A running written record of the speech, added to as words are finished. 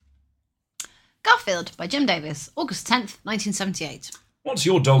Garfield by Jim Davis, August 10th, 1978. What's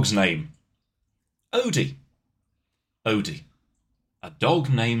your dog's name? Odie. Odie. A dog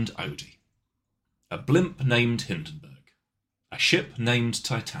named Odie. A blimp named Hindenburg. A ship named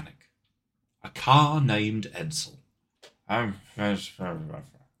Titanic. A car named Edsel. That's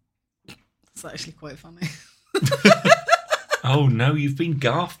actually quite funny. Oh no, you've been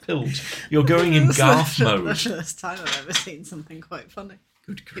garf-pilled. You're going in garf mode. That's the first time I've ever seen something quite funny.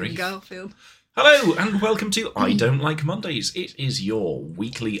 Good grief. In Garfield. Hello and welcome to I Don't Like Mondays. It is your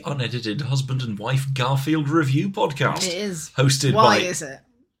weekly unedited husband and wife Garfield review podcast. It is. Hosted Why by... is it?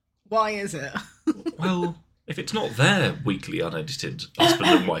 Why is it? Well, if it's not their weekly unedited husband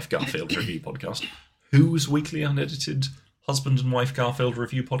and wife Garfield review podcast, whose weekly unedited husband and wife Garfield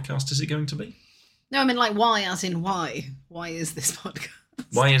review podcast is it going to be? No, I mean like why as in why. Why is this podcast?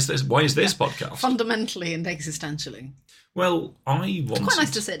 Why is this podcast? Fundamentally and existentially. Well, I wanted... It's quite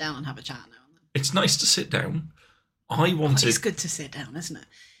nice to sit down and have a chat now and then. It's nice to sit down. I wanted... It's good to sit down, isn't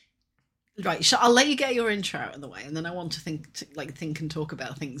it? Right, I'll let you get your intro out of the way, and then I want to think and talk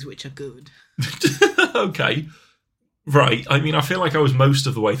about things which are good. Okay. Right. I mean, I feel like I was most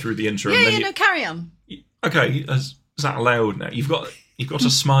of the way through the intro. Yeah, no, carry on. Okay, is that allowed now? You've got a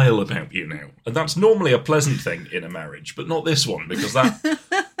smile about you now. And that's normally a pleasant thing in a marriage, but not this one, because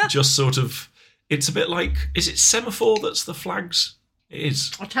that just sort of... It's a bit like... Is it semaphore that's the flags? It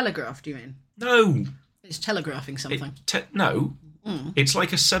is. Or telegraph, do you mean? No. It's telegraphing something. No. It's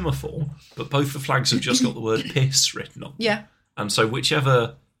like a semaphore, but both the flags have just got the word piss written on them. Yeah. And so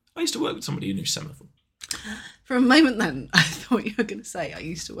whichever... I used to work with somebody who knew semaphore. For a moment then, I thought you were going to say I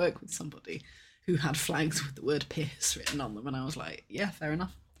used to work with somebody who had flags with the word piss written on them, and I was like, yeah, fair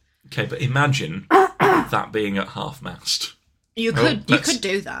enough. Okay, but imagine that being at half-mast. You could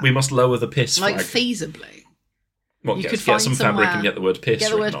do that. We must lower the piss flag. Like, feasibly. What, You get could some find fabric and somewhere- get the word piss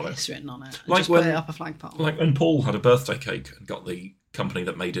Get the written word on piss it. written on it. And Like just when- put it up a flagpole. Like when Paul had a birthday cake and got the company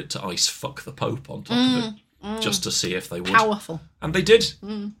that made it to ice fuck the Pope on top of it, just to see if they would. Powerful. And they did.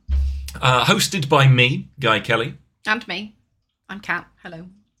 Hosted by me, Guy Kelly. And me. I'm Kat. Hello.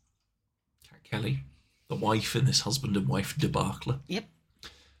 Kat Kelly, the wife in this husband and wife debacle. Yep.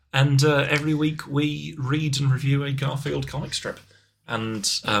 And every week we read and review a Garfield comic strip. And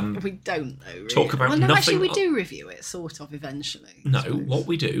We don't, though, really. talk about well, no, nothing... actually, we do review it, sort of, eventually. No, what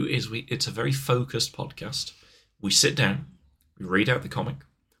we do is it's a very focused podcast. We sit down, we read out the comic,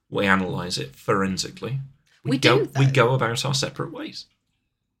 we analyse it forensically. We do, though. We go about our separate ways.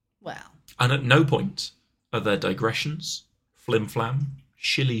 Well. And at no point are there digressions, flim-flam,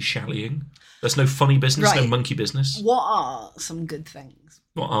 shilly-shallying. There's no funny business, no Right. monkey business. What are some good things?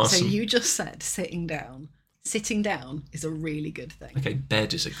 What are So some... you just said sitting down. Sitting down is a really good thing. Okay,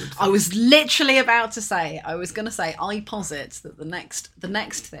 bed is a good thing. I was literally about to say, I posit that the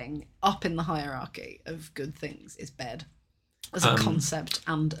next thing up in the hierarchy of good things is bed. As a concept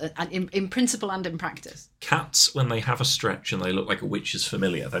and in principle and in practice. Cats, when they have a stretch and they look like a witch's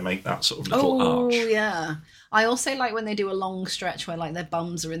familiar, they make that sort of little arch. Oh, yeah. I also like when they do a long stretch where like their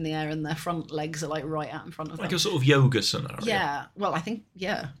bums are in the air and their front legs are like right out in front of them. Like a sort of yoga scenario. Yeah. Well, I think,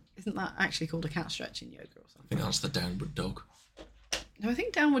 yeah. Isn't that actually called a cat stretch in yoga or something? I think that's the downward dog. No, I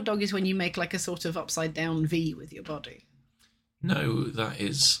think downward dog is when you make like a sort of upside down V with your body. No, that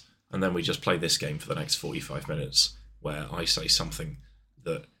is... And then we just play this game for the next 45 minutes where I say something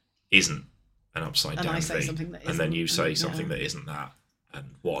that isn't an upside down And I say V, something that and then isn't, you say and, something yeah. that isn't that. And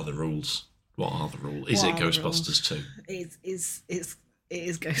what are the rules? What are the rules? Is What it are the Ghostbusters 2? It is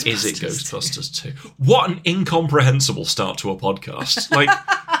Ghostbusters. Is it Ghostbusters 2? What an incomprehensible start to a podcast. Like,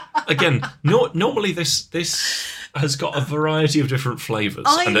 again, normally this has got a variety of different flavours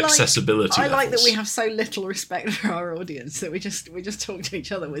and accessibility I like that levels. we have so little respect for our audience that we just talk to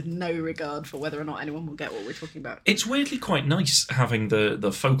each other with no regard for whether or not anyone will get what we're talking about. It's weirdly quite nice having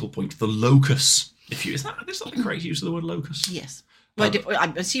the focal point, the locus. Is that the correct use of the word locus? Yes. Well,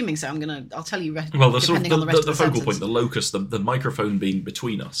 I'm assuming so. I'll tell you. Well, the sort depending of on the rest of the the focal sentence. point, the locus, the microphone being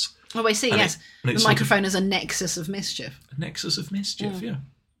between us. Oh, I see. And Yes, and the sort of microphone is a nexus of mischief. a nexus of mischief. Yeah,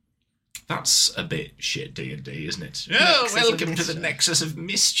 that's a bit shit D&D, isn't it? Nexus Oh, of welcome to the mischief. nexus of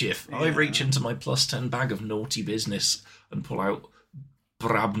mischief. I reach into my +10 bag of naughty business and pull out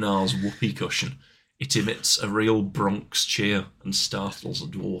Brabnar's whoopee cushion. It emits a real Bronx cheer and startles a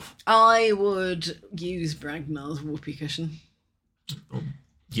dwarf. I would use Bragnar's whoopee cushion.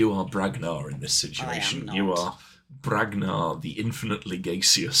 You are Bragnar in this situation. I am not. You are Bragnar the infinitely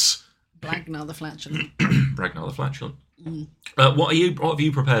gaseous. Bragnar the flatulent. Bragnar the flatulent. What have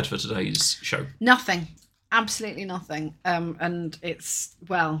you prepared for today's show? Nothing. Absolutely nothing. And it's,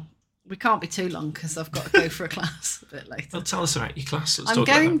 well, We can't be too long because I've got to go for a class a bit later. Well, tell us about your class. Let's I'm talk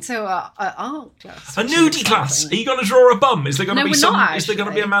about going that. to an art class. A which is nudie class. Are exciting. you going to draw a bum? Is there going to No, be we're some? not, Is there going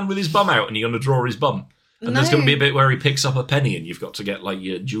to be a actually. man with his bum out, and you're going to draw his bum? And there's No. going to be a bit where he picks up a penny, and you've got to get like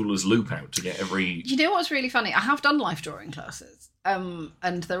your jeweler's loop out to get every. You know what's really funny? I have done life drawing classes, and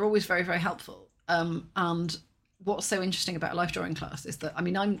they're always very, very helpful. And what's so interesting about a life drawing class is that, I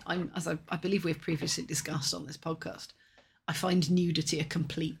mean, I'm as I believe we've previously discussed on this podcast, I find nudity a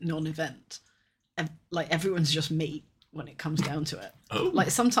complete non-event. Like, everyone's just meat when it comes down to it. Oh.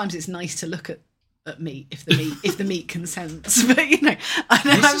 Like, sometimes it's nice to look at meat if the meat consents, but I know This I'm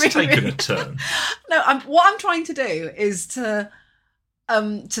has really, taken a turn. No, what I'm trying to do is to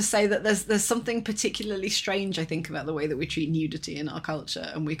say that there's something particularly strange, I think, about the way that we treat nudity in our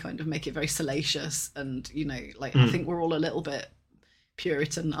culture, and we kind of make it very salacious, and I think we're all a little bit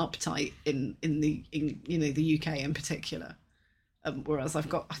Puritan, uptight in the UK in particular. Whereas I've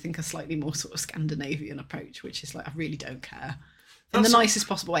got, I think, a slightly more sort of Scandinavian approach, which is like, I really don't care. In the nicest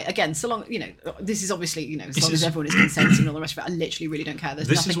possible way. Again, so long, this is obviously, as long as everyone is consenting and all the rest of it, I literally really don't care. There's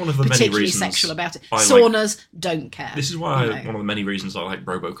This is nothing one of the many particularly reasons sexual about it. I like- Saunas, don't care. This is why one of the many reasons I like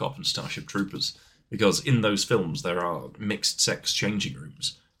RoboCop and Starship Troopers, because in those films there are mixed sex changing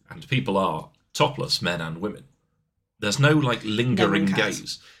rooms, and people are topless, men and women. There's no like lingering No one cares.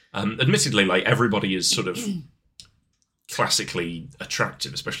 gaze. Admittedly, like everybody is sort of classically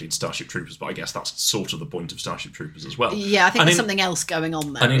attractive, especially in Starship Troopers, but I guess that's sort of the point of Starship Troopers as well. Yeah, I think And there's in- something else going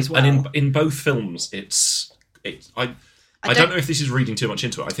on there And in, as well. and in both films, I don't know if this is reading too much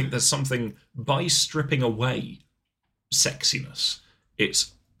into it. I think there's something, by stripping away sexiness,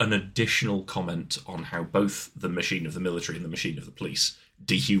 it's an additional comment on how both the machine of the military and the machine of the police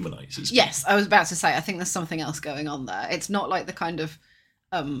dehumanizes. Yes, I was about to say, I think there's something else going on there. It's not like the kind of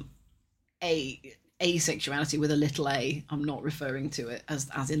asexuality with a little a. I'm not referring to it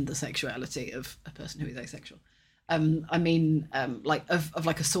as in the sexuality of a person who is asexual. I mean, like of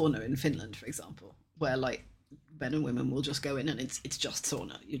like a sauna in Finland, for example, where like men and women will just go in and it's just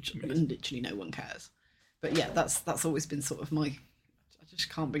sauna. And literally no one cares. But yeah, that's always been sort of my. I just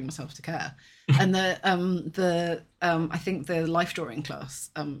can't bring myself to care. And I think the life drawing class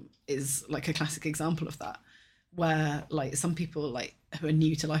is like a classic example of that, where like some people like who are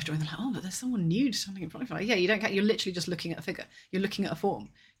new to life drawing, they're like, oh, but there's someone nude standing in front of you. Like, yeah, you don't care. You're literally just looking at a figure. You're looking at a form.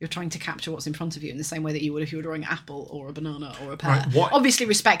 You're trying to capture what's in front of you in the same way that you would if you were drawing an apple or a banana or a pear. Right, Obviously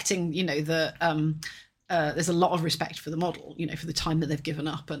respecting, there's a lot of respect for the model, for the time that they've given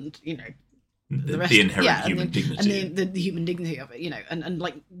up and, the rest, the inherent and human dignity. and the human dignity of it, and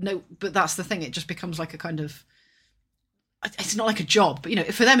like no, but that's the thing. It just becomes like a kind of, it's not like a job,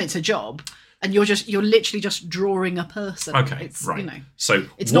 but for them it's a job, and you're literally just drawing a person. Okay, it's, right. So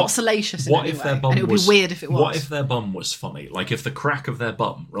it's not salacious in what any if way, their bum and it would was, be weird if it was. What if their bum was funny? Like if the crack of their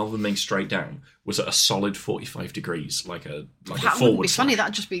bum, rather than being straight down, was at a solid 45 degrees, like a that forward wouldn't be slash. funny.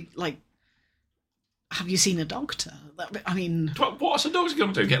 That'd just be like, have you seen a doctor? I mean, What's a dog's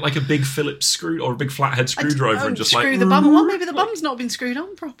going to do? Get like a big Phillips screw or a big flathead screwdriver and just screw like the bum. Well, maybe the bum's not been screwed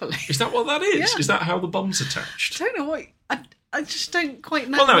on properly. Is that what that is? Yeah. Is that how the bum's attached? I don't know what. I just don't quite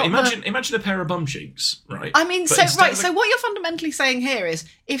know. Well, no. what Imagine a pair of bum cheeks, right? I mean, But so instead right. of So what you're fundamentally saying here is,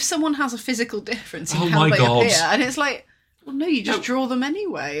 if someone has a physical difference in Oh how my they God. appear, and it's like, well, no, you just No. draw them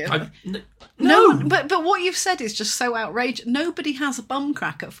anyway. No, But what you've said is just so outrageous. Nobody has a bum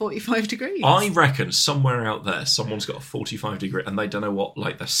crack at 45 degrees. I reckon somewhere out there, someone's got a 45 degree, and they don't know what.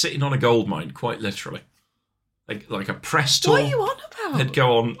 Like they're sitting on a gold mine, quite literally, like a press tour. What are you on about? They'd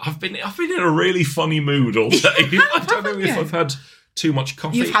go on. I've been in a really funny mood all day. I don't know if you? I've had too much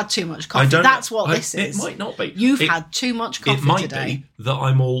coffee. You've had too much coffee. That's what this is. It might not be. You've It- had too much coffee It might today. be that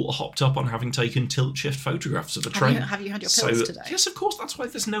I'm all hopped up on having taken tilt shift photographs of the train. Have you had your pills today? Yes, of course. That's why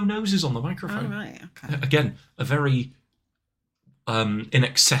there's no noses on the Oh, microphone. right. Okay. Again, a very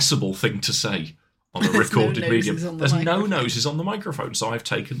inaccessible thing to say on a There's no recorded medium. noses on the There's no microphone. noses on the microphone, so I've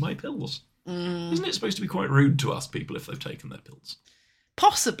taken my pills. Isn't it supposed to be quite rude to ask people if they've taken their pills?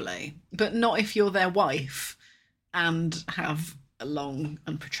 Possibly, but not if you're their wife and have a long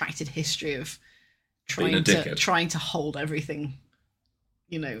and protracted history of Being a dickhead. trying to hold everything,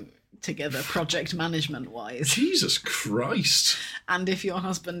 together, project management wise. Jesus Christ. And if your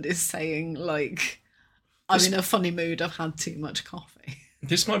husband is saying like, I'm in a funny mood, I've had too much coffee.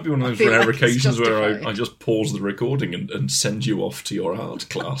 This might be one of those feel rare like it's occasions where justified. I just pause the recording and send you off to your art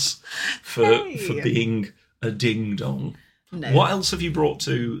class for Hey. being a ding dong. No. What else have you brought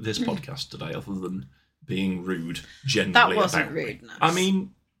to this podcast today other than being rude generally? That wasn't about me? rudeness. I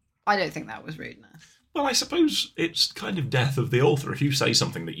mean, I don't think that was rudeness. well, I suppose it's kind of death of the author. If you say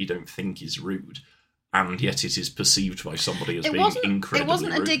something that you don't think is rude, and yet it is perceived by somebody as being incredibly It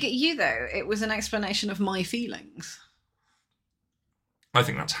wasn't rude. a dig at you, though. It was an explanation of my feelings. I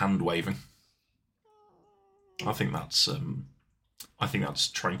think that's hand waving. I think that's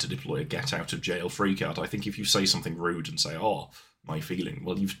trying to deploy a get out of jail free card. I think if you say something rude and say, "Oh, my feeling,"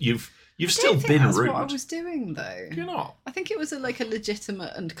 well, you've still been that's rude. What I was doing, though. You're not. I think it was a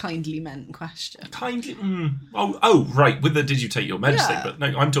legitimate and kindly meant question. Kindly. Oh, right. With the "did you take your meds" thing, Yeah. but no,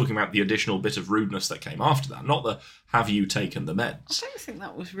 I'm talking about the additional bit of rudeness that came after that, not the "have you taken the meds." I don't think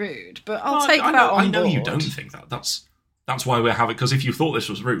that was rude, but I'll take that on I know board. you don't think that. That's why we're having, because if you thought this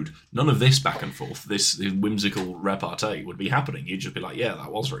was rude, none of this back and forth, this whimsical repartee would be happening. You'd just be like, "Yeah,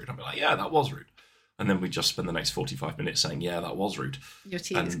 that was rude." I'd be like, "Yeah, that was rude." And then we just spend the next 45 minutes saying, "Yeah, that was rude." Your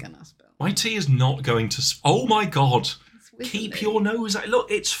tea is going to spill. My tea is not going to... Oh my God. It's Keep wiggly. your nose out. Look,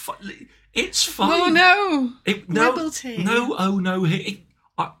 it's fine. It's fine. Oh no! No, Wibble tea. No, oh no.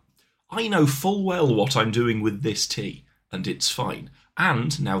 I know full well what I'm doing with this tea, and it's fine.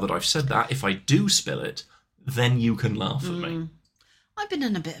 And now that I've said that, if I do spill it, then you can laugh at me. I've been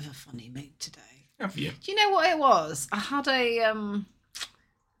in a bit of a funny mood today. Have you? Do you know what it was? I had a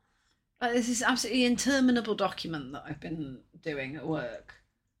this is absolutely interminable document that I've been doing at work.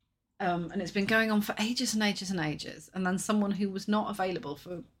 And it's been going on for ages and ages and ages. And then someone who was not available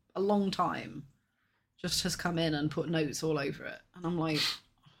for a long time just has come in and put notes all over it. And I'm like,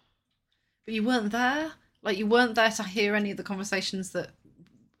 but you weren't there? Like, you weren't there to hear any of the conversations that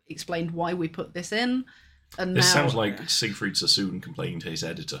explained why we put this in? And This now, sounds like Siegfried Sassoon complaining to his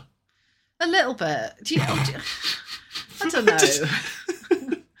editor. a little bit. I don't know.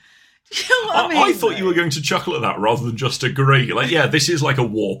 Do you know what I mean? I thought you were going to chuckle at that rather than just agree. Like, yeah, this is like a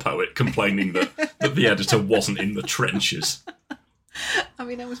war poet complaining that the editor wasn't in the trenches. I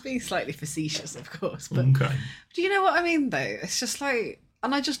mean, I was being slightly facetious, of course, but Okay. do you know what I mean, though? It's just like,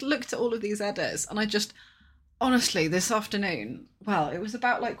 and I just looked at all of these edits, and I just, honestly, this afternoon, well, it was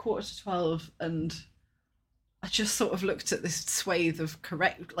about 11:45, and I just sort of looked at this swathe of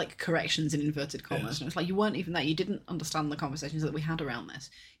corrections in inverted commas, Yes. and it was like, you weren't even there. You didn't understand the conversations that we had around this.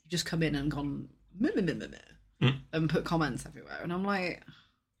 You just come in and gone meh, meh, meh, meh, meh, and put comments everywhere, and I'm like,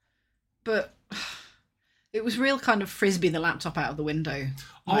 but it was real kind of Frisbee the laptop out of the window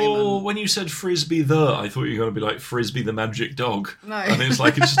Oh, moment. when you said Frisbee I thought you were going to be like Frisbee the magic dog. No. And it's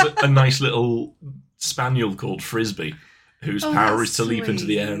like it's just a nice little spaniel called Frisbee, whose power that's is to leap into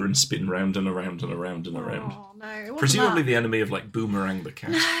the sweet. air and spin round and around and around and around. Oh no, it wasn't Presumably that. the enemy of like Boomerang the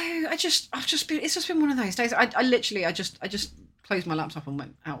cat. No, it's just been one of those days. I literally just closed my laptop and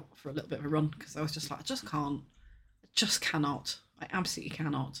went out for a little bit of a run because I was just like, I just cannot. I absolutely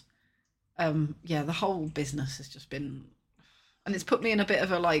cannot. Yeah, the whole business has just been, and it's put me in a bit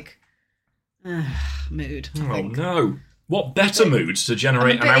of a mood. I Oh think. no. What better mood to I'm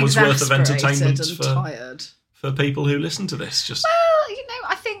generate a an bit hour's worth of exasperated entertainment and for, tired. for people who listen to this? Just Well,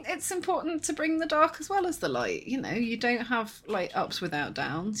 I think it's important to bring the dark as well as the light. You don't have ups without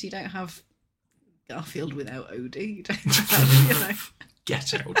downs. You don't have Garfield without Odie. You don't have,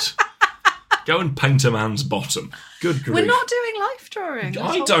 get out. Go and paint a man's bottom. Good grief. We're not doing life drawing.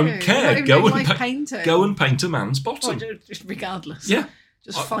 I told don't you. We're care. not even Go doing and life painting. go and paint a man's bottom. Well, just regardless. Yeah.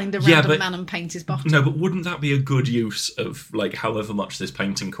 Just find a yeah, random but- man and paint his bottom. No, but wouldn't that be a good use of however much this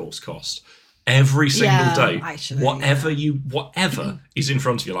painting course cost? Every single Yeah, day, actually, whatever is in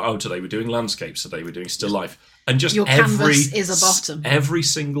front of you, like, oh, today we're doing landscapes, today we're doing still life, and just Your every canvas is a bottom. Every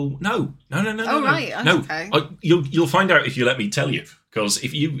single no. Oh, right, no. okay. You'll find out if you let me tell you, because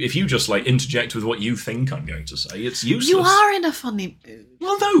if you just interject with what you think I'm going to say, it's useless. You are in a funny mood.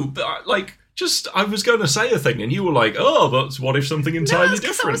 Well, no, but I was going to say a thing, and you were like, "Oh, but what if something entirely No, because I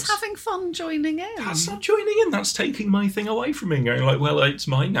different?" was having fun joining in. That's not joining in. That's taking my thing away from me and going well, it's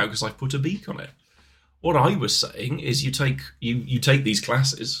mine now because I've put a beak on it. What I was saying is you take these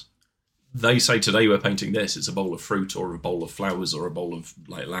classes. They say today we're painting this. It's a bowl of fruit or a bowl of flowers or a bowl of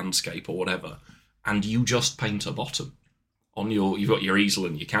landscape or whatever, and you just paint a bottom on you've got your easel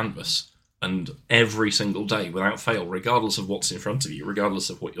and your canvas, and every single day without fail, regardless of what's in front of you, regardless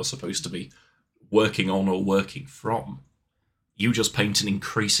of what you're supposed to be working on or working from, you just paint an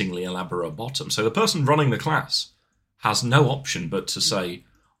increasingly elaborate bottom. So the person running the class has no option but to say,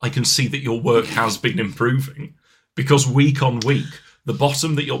 I can see that your work has been improving, because week on week, the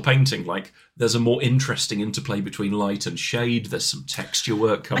bottom that you're painting, like, there's a more interesting interplay between light and shade. There's some texture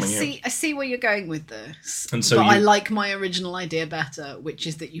work coming out. I see where you're going with this. And so I like my original idea better, which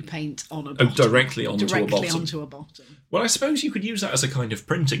is that you paint on a bottom. Directly onto a bottom. Onto a bottom. Well, I suppose you could use that as a kind of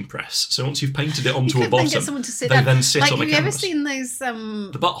printing press. So once you've painted it onto a bottom, then get someone to sit they down. then sit like, on a canvas. Have you ever canvas. seen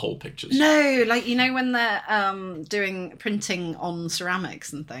those... The butthole pictures? No, like, you know when they're doing printing on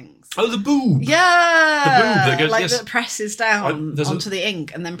ceramics and things? Oh, the boob! Yeah! The boob that goes... Like, yes. that presses down There's onto the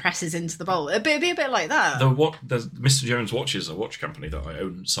ink and then presses into the bowl. It'd be a bit like that. There's Mr. Jones Watches, a watch company that I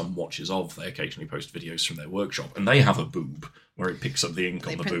own some watches of. They occasionally post videos from their workshop, and they have a boob where it picks up the ink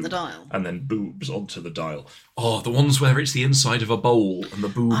on the print boob the dial. and then boobs onto the dial. Oh, the ones where it's the inside of a bowl and the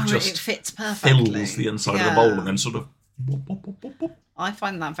boob it just fits perfectly. fills the inside of the bowl and then sort of... Whoop, whoop, whoop, whoop, whoop. I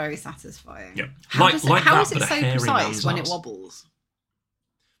find that very satisfying. Yeah. How Like is that, it but a so hairy precise man's when arse. it wobbles?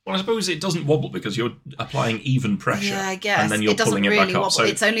 Well, I suppose it doesn't wobble because you're applying even pressure. Yeah, I guess. And then you're it doesn't pulling really it back wobble. up. So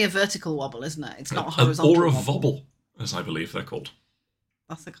It's only a vertical wobble, isn't it? It's not a horizontal or a wobble. vobble, as I believe they're called.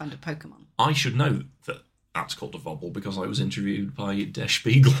 That's the kind of Pokemon. I should know that that's called a vobble because I was interviewed by Der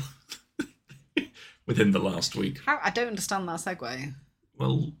Spiegel within the last week. How? I don't understand that segue.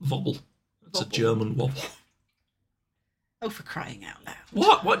 Well, vobble. It's a Vobble. German wobble. Oh, for crying out loud.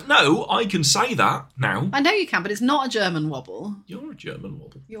 What? What? No, I can say that now. I know you can, but it's not a German wobble. You're a German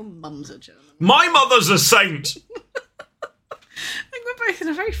wobble. Your mum's a German. My mother's a saint! I think we're both in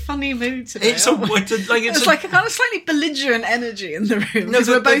a very funny mood today. It's aren't we? it's like a kind of slightly belligerent energy in the room No, because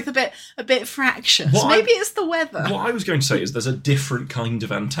we're the- both a bit fractious. What Maybe it's the weather. What I was going to say is there's a different kind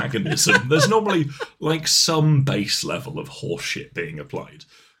of antagonism. There's normally like some base level of horseshit being applied.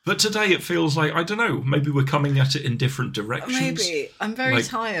 But today it feels like, I don't know, maybe we're coming at it in different directions. Maybe. I'm very Like-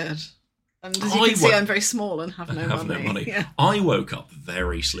 tired. And as you can see, I'm very small and have no money. Yeah. I woke up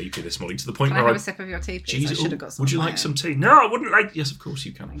very sleepy this morning to the point Can I where have a sip of your tea, please? Jesus, I should have got some. would you of my like own. some tea? No, I wouldn't like... Yes, of course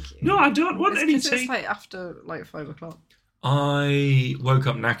you can. Thank you. No, I don't want any It's tea. like after 5 o'clock. I woke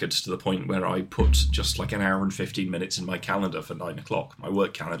up knackered to the point where I put just like an hour and 15 minutes in my calendar for 9 o'clock. My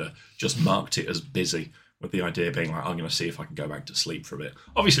work calendar just marked it as busy, with the idea being like, I'm going to see if I can go back to sleep for a bit.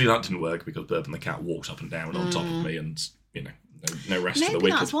 Obviously that didn't work because Bourbon the cat walked up and down on top of me and, you know, no rest for the Maybe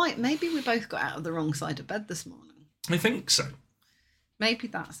week. that's why. Maybe we both got out of the wrong side of bed this morning. I think so. Maybe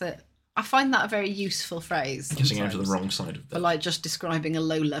that's it. I find that a very useful phrase. Getting out of the sometimes, wrong side of for bed. like just describing a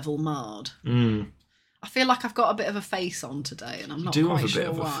low-level mard. Mm. I feel like I've got a bit of a face on today, and I'm not do quite have a sure bit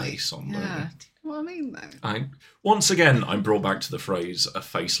of a why. face on, don't Yeah, you? do you know what I mean? Though Once again, I'm brought back to the phrase, a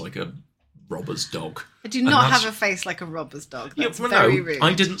face like a robber's dog. I do And not that's- have a face like a robber's dog. Yeah, That's well, very no, rude.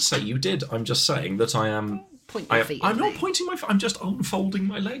 I didn't say you did. I'm just saying that I am... Point your feet. I'm at not me. pointing my... I'm just unfolding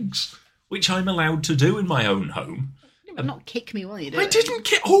my legs, which I'm allowed to do in my own home. But not kick me while you do it. I didn't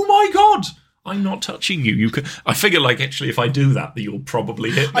kick... Oh my God! I'm not touching you. You can... I figure, like, actually, if I do that, you'll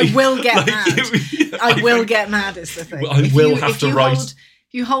probably hit me. I will get Like, mad. I will think- get mad is the thing. I will have to write-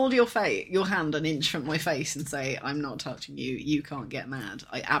 If you hold your hand an inch from my face and say, I'm not touching you, you can't get mad.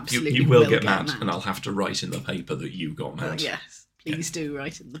 I absolutely You will get mad, and I'll have to write in the paper that you got mad. Yes, please do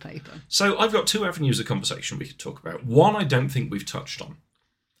write in the paper. So I've got 2 avenues of conversation we could talk about. One I don't think we've touched on.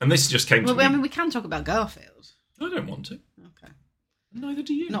 And this just came to Well, me. I mean, we can talk about Garfield. I don't want to. Okay. Neither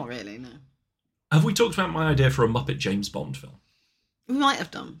do you. Not really, no. Have we talked about my idea for a Muppet James Bond film? We might have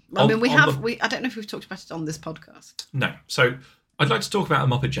done. I On- mean, we on have. the- I don't know if we've talked about it on this podcast. No. So I'd like to talk about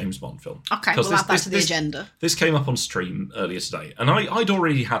a Muppet James Bond film. Okay, 'Cause we'll add that to the agenda. This came up on stream earlier today, and I'd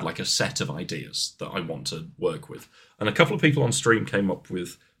already had like a set of ideas that I want to work with. And a couple of people on stream came up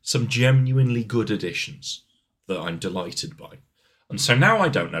with some genuinely good additions that I'm delighted by. And so now I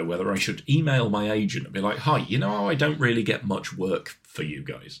don't know whether I should email my agent and be like, hi, you know how I don't really get much work for you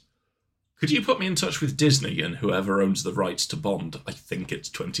guys? Could you put me in touch with Disney and whoever owns the rights to Bond? I think it's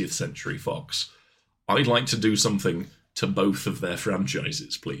 20th Century Fox. I'd like to do something to both of their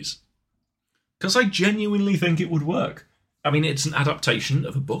franchises, please. Because I genuinely think it would work. I mean, it's an adaptation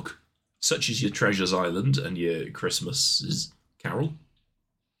of a book, such as your Treasures Island and your Christmas Carol.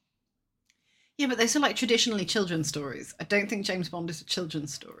 Yeah, but those are like traditionally children's stories. I don't think James Bond is a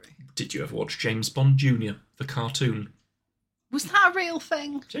children's story. Did you ever watch James Bond Jr., the cartoon? Was that a real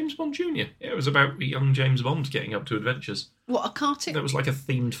thing? James Bond Jr. Yeah, it was about young James Bond getting up to adventures. What, a cartoon? That was like a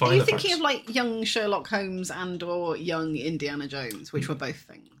themed Are file. you thinking of like young Sherlock Holmes and or young Indiana Jones, which were both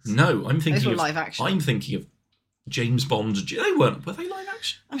things? No, I'm thinking Those were of live action. I'm thinking of James Bond. They weren't. Were they live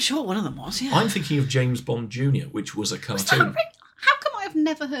action? I'm sure one of them was, yeah. I'm thinking of James Bond Jr., which was a Was that cartoon. how come I have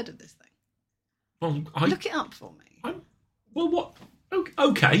never heard of this thing? Well, Look it up for me. Well, what?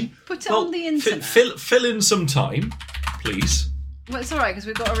 Okay. Put it Well, on the internet. Fill in some time, please. Well, it's all right because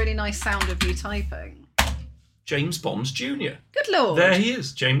we've got a really nice sound of you typing. James Bond Jr. Good lord. There he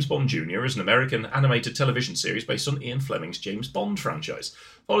is. James Bond Jr. is an American animated television series based on Ian Fleming's James Bond franchise.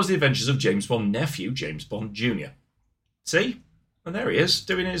 Follows the adventures of James Bond's nephew, James Bond Jr. See? And there he is,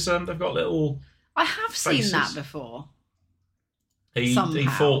 doing his... they've got little... I have faces. seen that before. He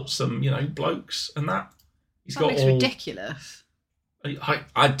Somehow. fought some, blokes and that. He's That got looks all... ridiculous.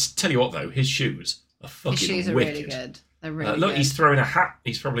 I tell you what, though, his shoes are fucking His shoes are wicked. really good. They're really Look, good. he's throwing a hat.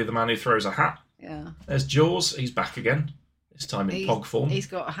 He's probably the man who throws a hat. Yeah. There's Jaws. He's back again. This time in pog form. He's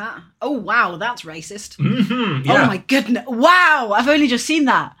got a hat. Oh, wow, that's racist. Mm-hmm, yeah. Oh, my goodness. Wow, I've only just seen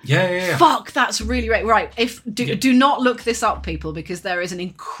that. Yeah. Fuck, that's really right. Do not look this up, people, because there is an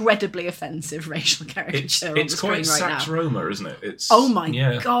incredibly offensive racial caricature on the It's screen quite right Sax now. Roma, isn't it? It's Oh,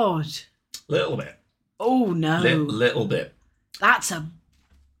 my God. Little bit. Oh, no. Little bit. That's a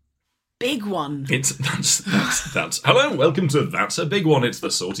big one. That's hello, welcome to That's a Big One. It's the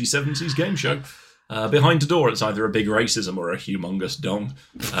Salty 70s game show. Behind a door, it's either a big racism or a humongous dong.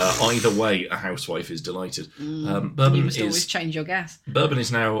 Either way, a housewife is delighted. Bourbon You must always change your guess. Bourbon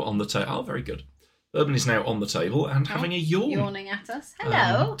is now on the table. Oh, very good. Bourbon is now on the table and having a yawn. Yawning at us.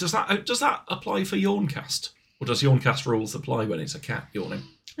 Hello. Does that apply for Yawncast? Or does Yawncast rules apply when it's a cat yawning?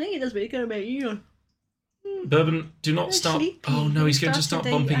 I think it does, but it's going to make you yawn. Bourbon, do not start... sleepy. Oh, no, he's going to start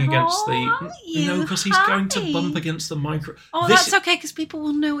bumping against the... No, because he's going to bump against the micro... Oh, that's okay, because people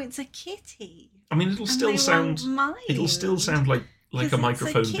will know it's a kitty. I mean, it'll still sound... It'll still sound like a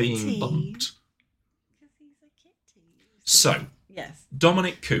microphone being bumped. Because he's a kitty. So, Yes.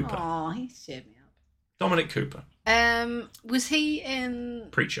 Dominic Cooper. Oh, he's cheered me up. Dominic Cooper. Was he in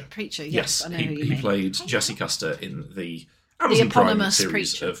Preacher. Preacher? Yes, I know who you he mean. played Jesse Custer in the Amazon Prime eponymous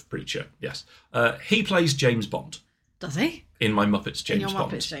series Preacher. of Preacher. Yes. He plays James Bond Does he? in my Muppets James in your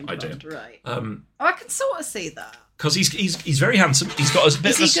Bond. Muppets James I Bond, do. right? Oh, I can sort of see that. Because he's very handsome. He's got a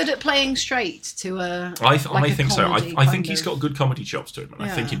bit Is of he good at playing straight to a? I like a think so. comedy I think kind he's of- got good comedy chops to him, and I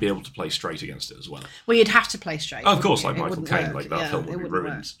think Yeah. he'd be able to play straight against it as well. Well, you'd have to play straight. Of course, wouldn't like you? It Michael wouldn't Caine, work. like that Yeah, film it would be wouldn't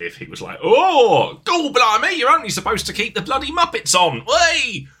ruined work. if he was like, "Oh, God, blimey, you're only supposed to keep the bloody Muppets on."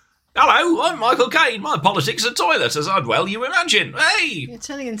 Hey, hello, I'm Michael Caine. My politics are toilet, as I'd well you imagine. Hey, You're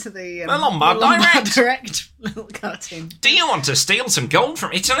turning into the Lombard Direct little cartoon. do you want to steal some gold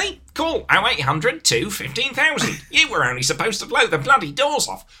from Italy? Call 0800 215,000. You were only supposed to blow the bloody doors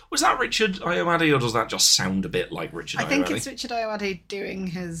off. Was that Richard Ayoade, or does that just sound a bit like Richard Ayoade? I think it's Richard Ayoade doing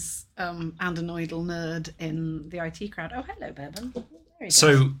his andanoidal nerd in the IT crowd. Oh, hello, Bourbon. There he goes.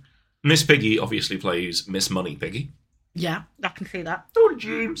 So, Miss Piggy obviously plays Miss Money Piggy. Yeah, I can see that. Oh,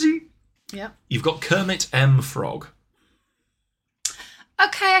 Jamesy. Yeah. You've got Kermit M. Frog.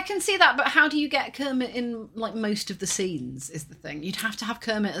 Okay, I can see that, but how do you get Kermit in like most of the scenes is the thing. You'd have to have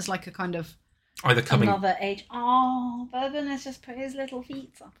Kermit as like a kind of Either coming... another age. Oh, Bourbon has just put his little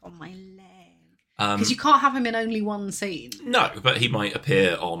feet up on my leg. Um, Because you can't have him in only one scene. No, but he might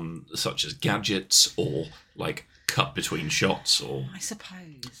appear on such as gadgets or like cut between shots. Or I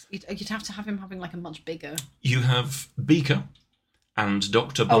suppose. You'd have to have him having like a much bigger... you have Beaker and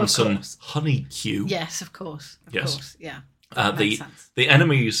Dr. of Bunsen course. Honeydew. Yes, of course. Of Yes. course, yeah. That The makes sense. the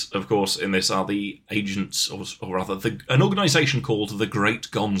enemies, of course, in this are the agents, or rather, an organisation called the Great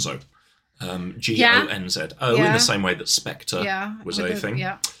Gonzo. Gonzo, in Yeah. the same way that Spectre Yeah. was with a the- thing.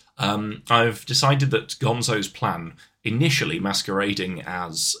 Yeah. I've decided that Gonzo's plan, initially masquerading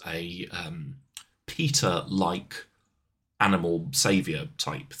as a PETA-like animal saviour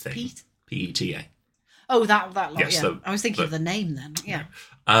type thing. Pete? PETA. Oh, that lot, Yes, yeah. I was thinking of the- the name then. Yeah.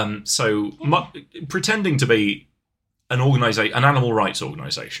 Pretending to be an animal rights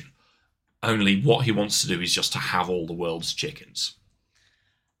organisation. Only what he wants to do is just to have all the world's chickens.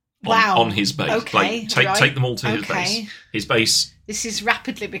 Wow. On his base. Okay, Like, take them all to his okay. base. His base This is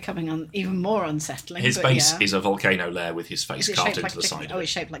rapidly becoming even more unsettling. His but base yeah. is a volcano lair with his face Is it carved shaped into like the a chicken? side Oh, of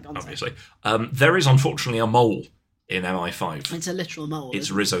it's it, shaped like Gonzo. obviously. There is unfortunately a mole in MI5. It's a literal mole. It's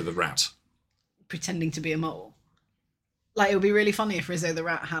isn't it? Rizzo the Rat. Pretending to be a mole. Like, it would be really funny if Rizzo the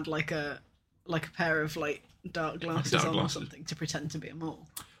Rat had like a pair of like dark glasses dark on glasses. or something to pretend to be a mole.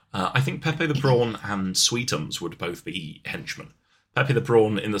 I think Pepe the Prawn and Sweetums would both be henchmen. Pepe the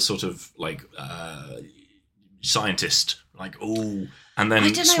Prawn in the sort of like scientist, like oh, and then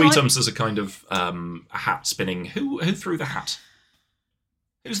I don't know, Sweetums as a kind of a hat spinning. Who threw the hat?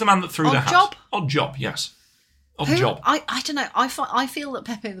 Who's the man that threw the hat? Oddjob? Oddjob, yes. Who? Oddjob. I don't know. I feel that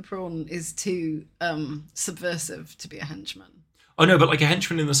Pepe the Prawn is too subversive to be a henchman. Oh no, but like a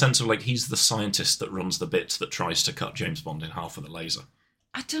henchman in the sense of like he's the scientist that runs the bit that tries to cut James Bond in half with a laser.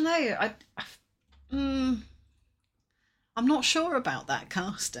 I don't know. I'm not sure about that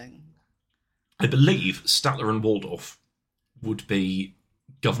casting. I believe Statler and Waldorf would be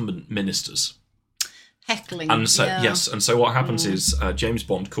government ministers. Heckling. And so, yeah. yes, and so what happens is James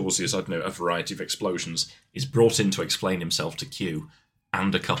Bond causes, I don't know, a variety of explosions, is brought in to explain himself to Q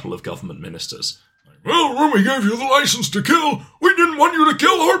and a couple of government ministers. Well, when we gave you the license to kill, we didn't want you to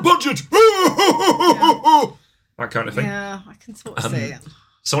kill our budget. That kind of thing. Yeah, I can sort of see it.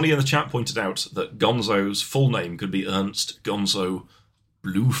 Somebody in the chat pointed out that Gonzo's full name could be Ernst Gonzo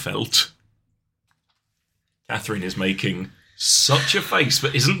Blufeld. Catherine is making such a face,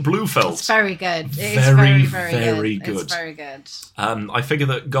 but isn't Blufeld. It's very good. It Very, is very good. It's very good. I figure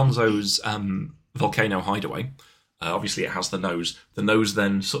that Gonzo's volcano hideaway, obviously it has the nose. The nose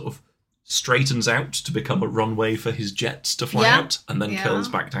then sort of straightens out to become a runway for his jets to fly out, and then curls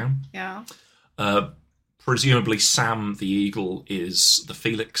back down. Yeah. Presumably Sam the Eagle is the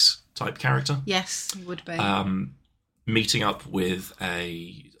Felix type character. Yes, he would be. Meeting up with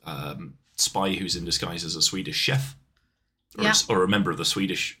a spy who's in disguise as a Swedish chef. Or a member of the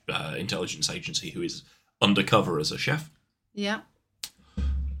Swedish intelligence agency who is undercover as a chef. Yeah.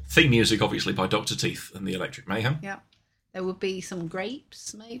 Theme music, obviously, by Dr. Teeth and the Electric Mayhem. Yeah. There would be some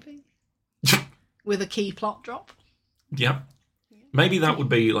grapes, maybe, with a key plot drop. Yeah. Maybe that would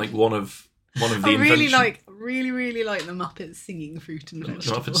be like one of the inventions. Really like the Muppets singing fruit and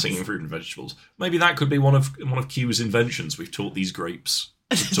vegetables. The Muppets singing fruit and vegetables. Maybe that could be one of Q's inventions. We've taught these grapes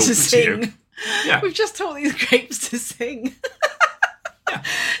to talk to sing. you. Yeah. We've just taught these grapes to sing. Yeah.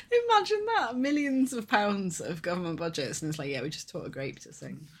 Imagine that. Millions of pounds of government budgets, and it's like, yeah, we just taught a grape to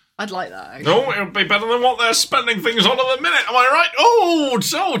sing. I'd like that, actually. No, it'll be better than what they're spending things on at the minute, am I right? Oh,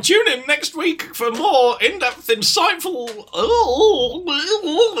 so tune in next week for more in-depth, insightful,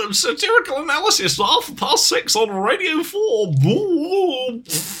 satirical analysis at 6:30 on Radio 4.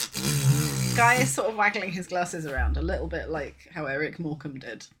 Guy is sort of waggling his glasses around, a little bit like how Eric Morecambe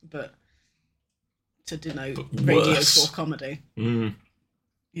did, but to denote Radio 4 comedy. Mm.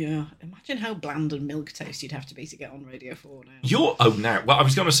 Yeah, imagine how bland and milquetoast you'd have to be to get on Radio 4 now. Well, I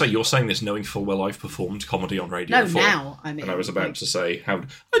was going to say, you're saying this knowing full well I've performed comedy on Radio 4. No, now, I mean. And I was about to say,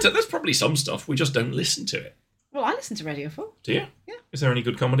 there's probably some stuff, we just don't listen to it. Well, I listen to Radio 4. Do you? Yeah. Is there any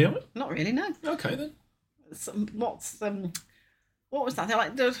good comedy on it? Not really, no. Okay, then. What was that? They're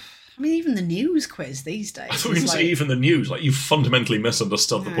like, even the news quiz these days. I thought you were going to say even the news, like you've fundamentally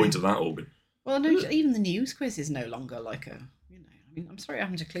misunderstood the point of that organ. Well, no, even the news quiz is no longer like a, I'm sorry,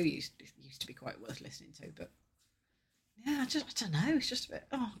 Having to Clue used to be quite worth listening to, but yeah, I don't know. It's just a bit.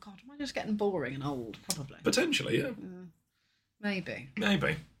 Oh God, am I just getting boring and old? Probably. Potentially, yeah. Maybe.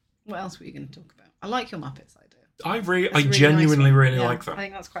 What else were you going to talk about? I like your Muppets idea. I genuinely really yeah, like that. I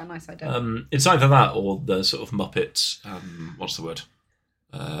think that's quite a nice idea. It's either that or the sort of Muppet. What's the word?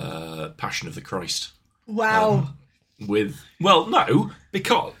 Passion of the Christ. Wow. No,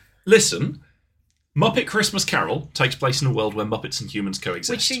 because listen. Muppet Christmas Carol takes place in a world where Muppets and humans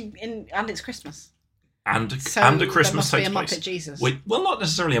coexist. And it's Christmas. And a Christmas there must takes be a place. Muppet Jesus. Well, not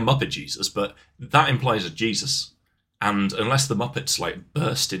necessarily a Muppet Jesus, but that implies a Jesus. And unless the Muppets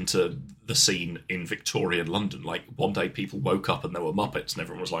burst into the scene in Victorian London, one day people woke up and there were Muppets, and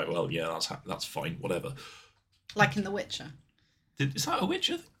everyone was like, "Well, yeah, that's fine, whatever." Like in The Witcher. Is that a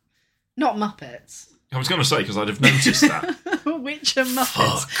Witcher thing? Not Muppets. I was going to say because I'd have noticed that. Witcher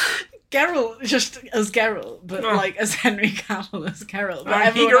Muppets. Fuck. Geralt, just as Geralt, but as Henry Cavill as Geralt.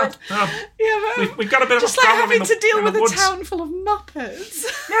 But we've got a bit of just a problem having to deal with woods. a town full of Muppets.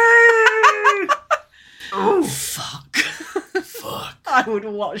 Oh fuck! Fuck! I would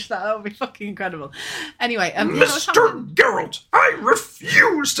watch that. That would be fucking incredible. Anyway, Mr. Geralt, I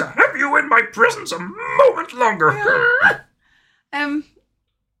refuse to have you in my presence a moment longer.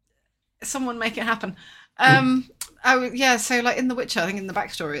 Someone make it happen. So in The Witcher, I think in the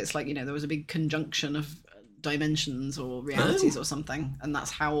backstory, it's there was a big conjunction of dimensions or realities or something, and that's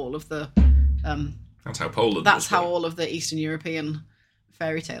how all of the that's how Poland. That's how all of the Eastern European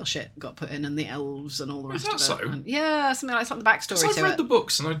fairy tale shit got put in, and the elves and all the rest of it. So? And, something like the backstory. I've read the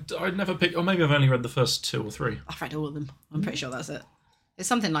books, and I'd never picked, or maybe I've only read the first 2 or 3. I've read all of them. I'm pretty sure that's it. It's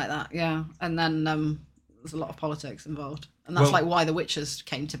something like that, yeah. And then there's a lot of politics involved, and that's why the Witchers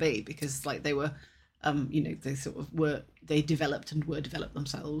came to be, because they were. They sort of they developed and were developed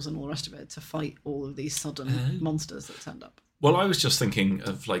themselves and all the rest of it to fight all of these sudden monsters that turned up. Well, I was just thinking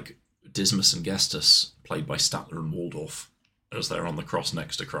of Dismas and Gestus, played by Statler and Waldorf, as they're on the cross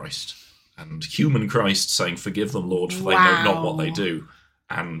next to Christ. And human Christ saying, "Forgive them, Lord, for they know not what they do."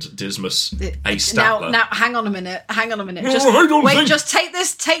 And Dismas, a Statler. Now, hang on a minute. Just take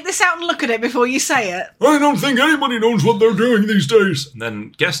this out and look at it before you say it. I don't think anybody knows what they're doing these days. And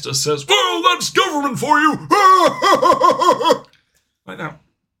then Gestus says, "Well, that's government for you." Like that.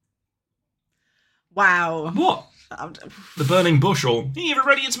 Wow. What? The burning bush, or, "Hey,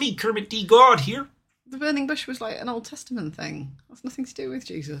 everybody, it's me, Kermit D. God here." The burning bush was like an Old Testament thing. That's nothing to do with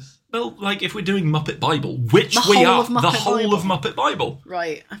Jesus. Well, like, if we're doing Muppet Bible, which The we whole are, of Muppet the whole Bible. of Muppet Bible.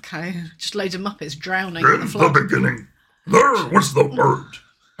 Right, okay. Just loads of Muppets drowning in In the the flood. beginning, there was the Word,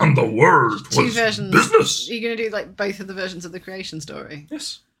 and the Word Two was versions. business. You're going to do like both of the versions of the creation story.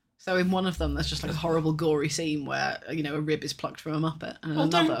 Yes. So in one of them, there's just like a horrible, gory scene where a rib is plucked from a Muppet, and in Well,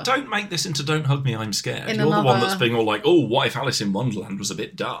 another, don't make this into Don't Hug Me, I'm Scared. In You're the one another- that's being all like, oh, what if Alice in Wonderland was a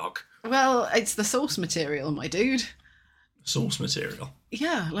bit dark? well, it's the source material, my dude. Source material.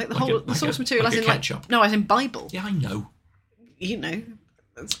 Yeah, like the Like whole a- the like source a- material, like as a in ketchup. as in Bible. Yeah, I know.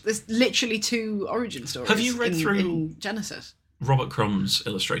 There's literally 2 origin stories. Have you read through- in Genesis? Robert Crumb's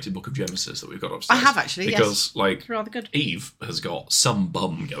illustrated book of Genesis that we've got upstairs. I have actually, because, like, It's rather good. Eve has got some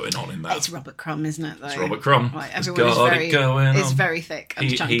bum going on in that. It's Robert Crumb, isn't it? Though? It's Robert Crumb. Right, He's everyone is got very it going is on. very thick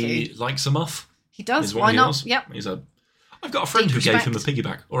and chunky. He likes a muff. He does. Is what Why he not? does. Yep. I've got a friend Deep who gave him a respect.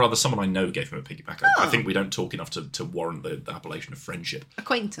 piggyback, or rather, someone I know gave him a piggyback. I Oh. think we don't talk enough to warrant the appellation of friendship.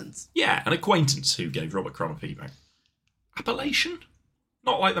 Acquaintance. Yeah, an acquaintance who gave Robert Crumb a piggyback. Appellation?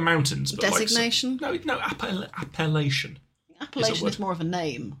 Not like the mountains, but Designation? like no, appellation. Appellation word? is more of a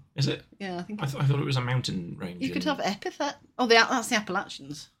name. Is it? Yeah, I think I thought it was a mountain range. you could in- have epithet. Oh, that's the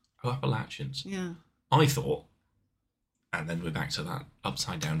Appalachians. Oh, Appalachians. Yeah. I thought, and then we're back to that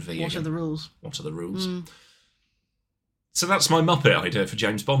upside down V What again. are the rules? What are the rules? So that's my Muppet idea for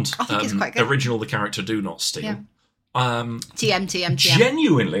James Bond. I think it's quite good. Original, the character do not steal. Yeah. TM.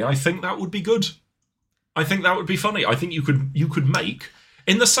 Genuinely, I think that would be good. I think that would be funny. I think you could make,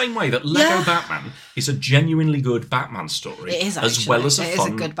 in the same way that Lego Yeah. Batman is a genuinely good Batman story, It is, as well as a actually. It is a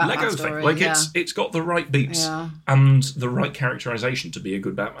fun good Batman Lego story, thing. Like yeah. it's got the right beats Yeah. and the right characterization to be a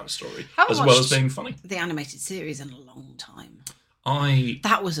good Batman story, Haven't as well as watched being funny. The animated series in a long time. I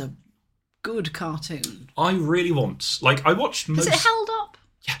That was a good cartoon. really want, like, I watched most. Has it held up?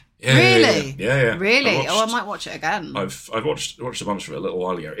 Yeah, Really? Yeah. Really? I I might watch it again. I've watched a bunch of it a little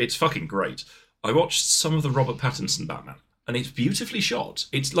while ago. It's fucking great. I watched some of the Robert Pattinson Batman, and it's beautifully shot.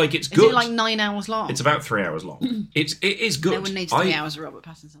 It's good. Is it like 9 hours long? It's about 3 hours long. It is good. No one needs 3 hours of Robert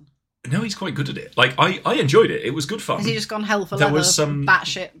Pattinson. No, he's quite good at it. Like I enjoyed it. It was good fun. Has he just gone hell for There leather? was some-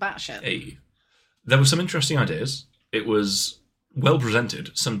 batshit. Hey, there were some interesting ideas. It was well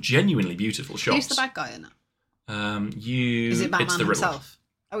presented. Some genuinely beautiful shots. Who's the bad guy in it? Is it It's Batman the Riddler. himself?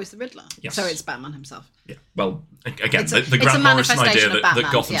 Oh, it's the Riddler. Yes. So it's Batman himself. Yeah. Well, again, It's a- the it's a Grant Morrison idea manifestation of that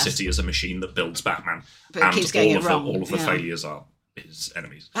Batman, Gotham yes. City is a machine that builds Batman, But it and keeps getting it wrong, all of the yeah. failures are his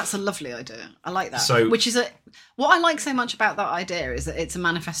enemies. That's a lovely idea. I like that. So- Which is what I like so much about that idea is that it's a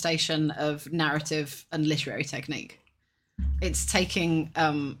manifestation of narrative and literary technique. It's taking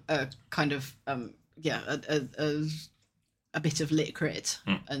a kind of a bit of lit grit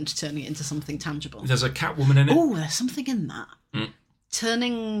and turning it into something tangible. There's a Catwoman in it. Oh, there's something in that. Mm.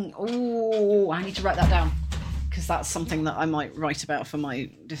 Turning. Oh, I need to write that down because that's something that I might write about for my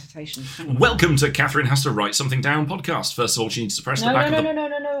dissertation. Hang on. Welcome to Catherine Has to Write Something Down podcast. First of all, she needs to press the back of the...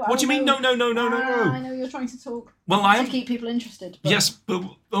 No. What do you mean? No. I know you're trying to talk. Well, I To am... keep people interested. But Yes, but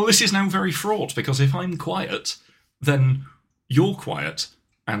well, this is now very fraught because if I'm quiet, then you're quiet,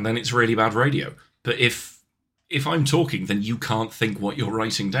 and then it's really bad radio. But if I'm talking, then you can't think what you're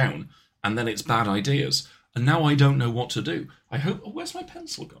writing down, and then it's bad ideas. And now I don't know what to do. I hope... Oh, where's my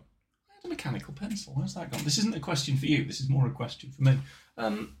pencil gone? I had a mechanical pencil. Where's that gone? This isn't a question for you. This is more a question for me.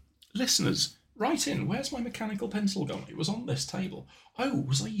 Listeners, write in. Where's my mechanical pencil gone? It was on this table. Oh,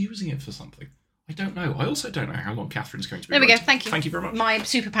 was I using it for something? I don't know. I also don't know how long Catherine's going to be there we go. writing. Thank you. Thank you very much. My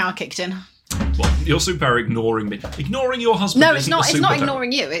superpower kicked in. Well, you're super ignoring me. Ignoring your husband. No, it's isn't not. a It's not superpower.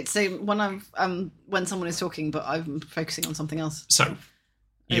 ignoring you. It's when someone is talking, but I'm focusing on something else. So,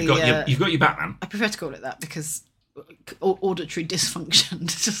 you've got your Batman. I prefer to call it that because auditory dysfunction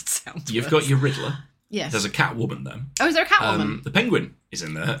just sounds. You've worse. got your Riddler. Yes. There's a Catwoman then. Oh, is there a Catwoman? The Penguin is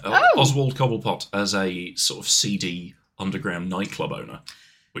in there. Oh. Oswald Cobblepot as a sort of seedy underground nightclub owner.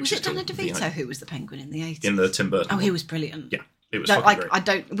 Which Was is it Danny called DeVito who was the Penguin in the 80s? in the Tim Burton? Oh, he one. was brilliant. Yeah, it was Don't- fucking like great. I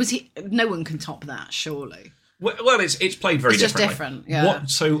don't. Was he? No one can top that, surely. Well, it's played very It's just differently. different, yeah.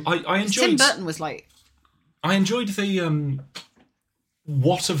 So I Tim enjoyed. Burton was like. I enjoyed the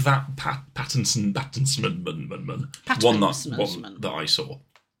what of that Pattinson one that I saw.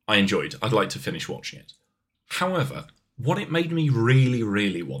 I enjoyed. I'd like to finish watching it. However, what it made me really,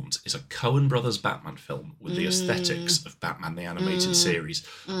 really want is a Coen Brothers Batman film with the aesthetics of Batman the Animated Series.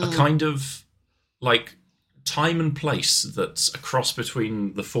 A kind of like time and place that's a cross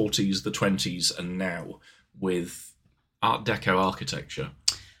between the 40s, the 20s, and now with Art Deco architecture.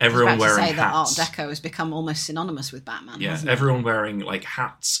 Everyone I was about wearing to say that Art hats. Deco has become almost synonymous with Batman. Yeah, hasn't it? everyone wearing like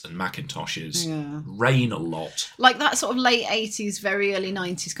hats and Macintoshes. Yeah. Rain a lot. Like that sort of late 80s, very early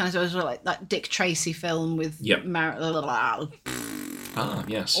 90s kind of, like that Dick Tracy film with Yep. What's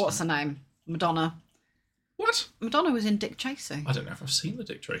Yes. her name? Madonna. What? Madonna was in Dick Tracy. I don't know if I've seen the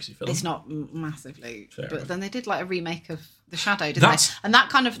Dick Tracy film. It's not massively, Fair but enough. then they did like a remake of The Shadow, didn't That's- they? And that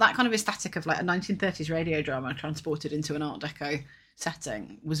kind of aesthetic of like a 1930s radio drama transported into an Art Deco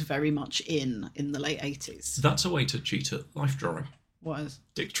setting was very much in the late 80s. That's a way to cheat at life drawing. What is?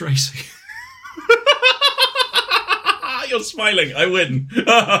 Dick Tracy. You're smiling. I win.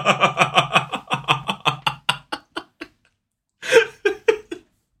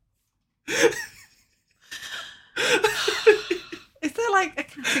 Is there like a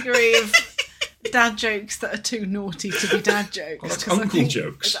category of dad jokes that are too naughty to be dad jokes? Oh, that's 'Cause I uncle think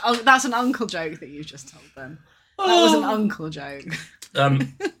jokes. That's an uncle joke that you just told them. That was an uncle joke.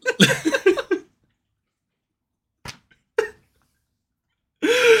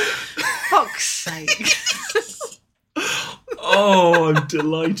 Fuck's sake. Oh, I'm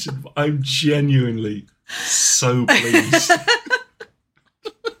delighted. I'm genuinely so pleased.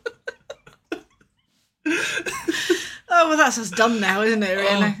 Oh, well, that's us done now, isn't it,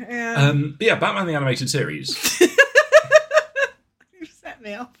 really? Yeah. But yeah, Batman the Animated Series. You've set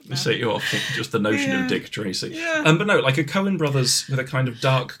me up. To set you off, just the notion Yeah. of Dick Tracy. Yeah. But no, like a Coen Brothers with a kind of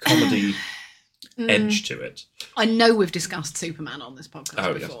dark comedy edge to it. I know we've discussed Superman on this podcast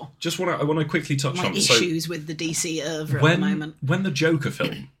Oh yeah. before. I want to quickly touch My on issues with the DC oeuvre at the moment. when the Joker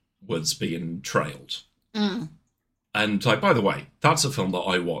film was being trailed. Mm. And like, by the way, that's a film that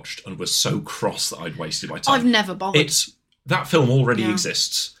I watched and was so cross that I'd wasted my time. I've never bothered. That film already Yeah.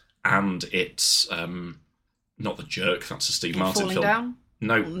 exists, and it's not The Jerk. That's a Steve Martin Falling film. Down?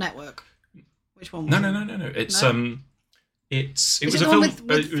 No, Network. Which one was no. it? It's No? it Is was it a the film. one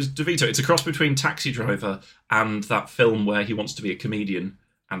with- It was DeVito. It's a cross between Taxi Driver and that film where he wants to be a comedian,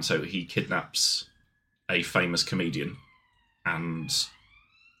 and so he kidnaps a famous comedian, and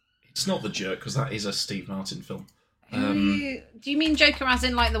it's not The Jerk because that is a Steve Martin film. Do you mean Joker as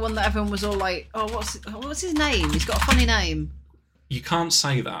in like the one that everyone was all like, oh, what's his name? He's got a funny name. You can't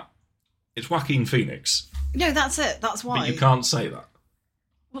say that. It's Joaquin Phoenix, No, that's it. That's why. but you can't say that.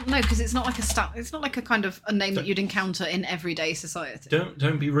 Well, no, because it's not like it's not like a kind of a name that you'd encounter in everyday society.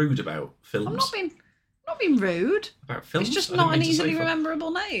 Don't be rude about films. I'm not being rude. About films. It's just I didn't not an mean to say easily film.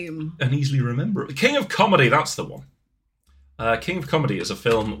 rememberable name. An easily rememberable. King of Comedy, that's the one. King of Comedy is a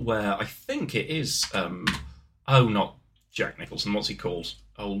film where I think it is. Not Jack Nicholson. What's he called?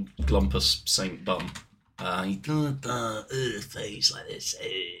 Old Glumpus Saint Bum. He got that face like this.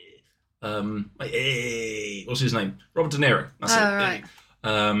 What's his name? Robert De Niro. That's it. Right.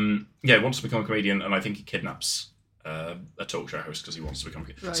 He wants to become a comedian, and I think he kidnaps a talk show host because he wants to become a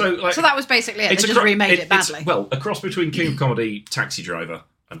comedian. Right. So that was basically it. They just remade it badly. Well, a cross between King of Comedy, Taxi Driver,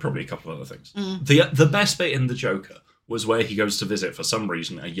 and probably a couple of other things. Mm. The best bit in The Joker was where he goes to visit, for some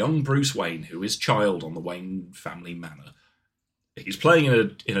reason, a young Bruce Wayne who is child on the Wayne family manor. He's playing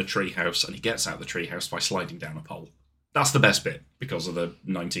in a treehouse, and he gets out of the treehouse by sliding down a pole. That's the best bit because of the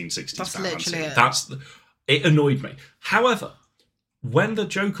 1960s That's Batman literally scene. it. It annoyed me. However, when the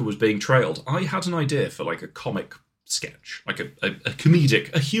Joker was being trailed, I had an idea for like a comic sketch, like a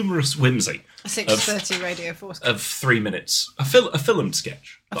comedic, a humorous whimsy A 6:30 Radio 4 sketch. of 3 minutes, a filmed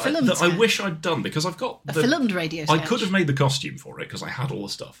sketch that I sketch. wish I'd done because I've got A filmed radio I sketch. could have made the costume for it because I had all the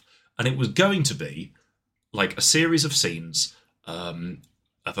stuff, and it was going to be like a series of scenes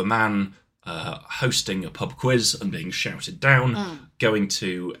of a man hosting a pub quiz and being shouted down, going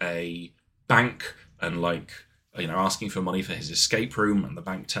to a bank and asking for money for his escape room, and the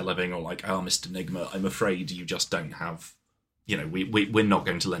bank teller being all like, "Oh, Mr. Nigma, I'm afraid you just don't have, we're not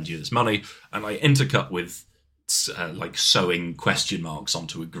going to lend you this money," and I intercut with sewing question marks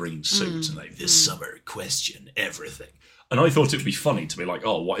onto a green suit and like, "This summer question everything," and I thought it would be funny to be like,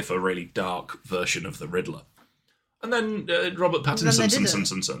 "Oh, what if a really dark version of the Riddler?" And then Robert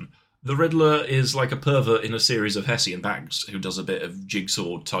Pattinson, the Riddler is like a pervert in a series of Hessian bags who does a bit of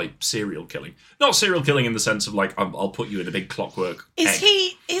jigsaw type serial killing. Not serial killing in the sense of like, I'll put you in a big clockwork egg.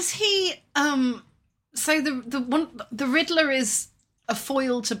 Is he so the Riddler is a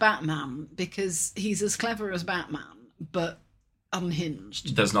foil to Batman because he's as clever as Batman but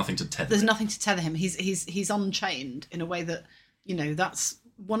unhinged. There's nothing to tether. There's it. nothing to tether him. He's unchained in a way that, that's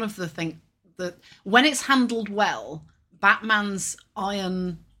one of the things that when it's handled well, Batman's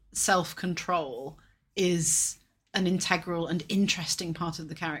iron self-control is an integral and interesting part of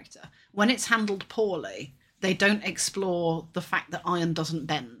the character. When it's handled poorly, they don't explore the fact that iron doesn't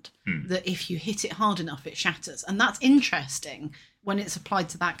bend, that if you hit it hard enough, it shatters. And that's interesting when it's applied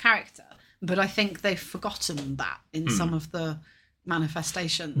to that character. But I think they've forgotten that in some of the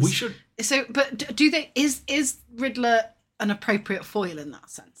manifestations. We should. So, but do they? Is Riddler an appropriate foil in that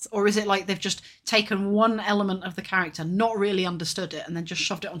sense, or is it like they've just taken one element of the character, not really understood it, and then just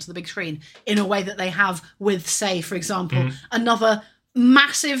shoved it onto the big screen in a way that they have with, say, for example, another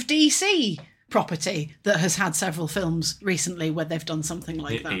massive DC property that has had several films recently where they've done something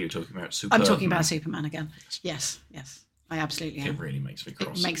like that? Are you talking about Superman? I'm talking about Superman again. Yes. I absolutely am. It really makes me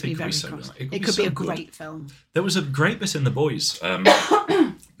cross. It makes me very so cross. good. It could be so a good. great film. There was a great bit in The Boys,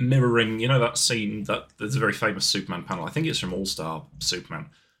 mirroring, that scene that there's a very famous Superman panel. I think it's from All Star Superman,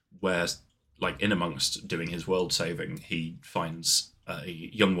 where, like, in amongst doing his world saving, he finds a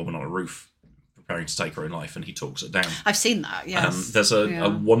young woman on a roof preparing to take her own life, and he talks her down. I've seen that. Yes. There's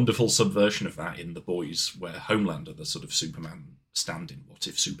a wonderful subversion of that in The Boys, where Homelander, the sort of Superman stand-in, what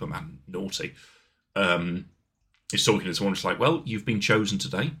if Superman naughty, is talking to this woman, she's like, well, you've been chosen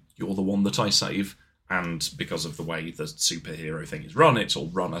today. You're the one that I save. And because of the way the superhero thing is run, it's all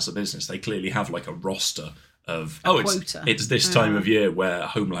run as a business. They clearly have like a roster of, it's this time of year where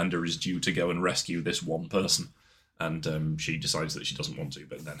Homelander is due to go and rescue this one person. And she decides that she doesn't want to,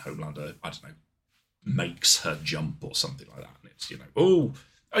 but then Homelander, I don't know, makes her jump or something like that. And it's,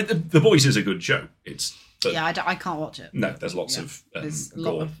 The Boys is a good show. I can't watch it. No, there's lots of there's a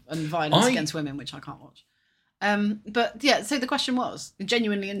lot of violence against women, which I can't watch. But yeah, so the question was,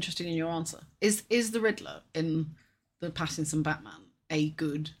 genuinely interested in your answer, is the Riddler in the Pattinson Batman a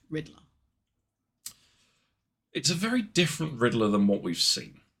good Riddler? It's a very different Riddler than what we've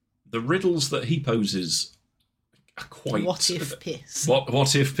seen. The riddles that he poses are quite... What if piss?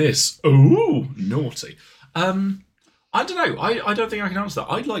 What if piss? Ooh, naughty. I don't know. I don't think I can answer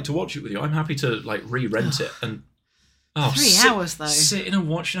that. I'd like to watch it with you. I'm happy to re-rent it and... 3 hours, though. Sitting and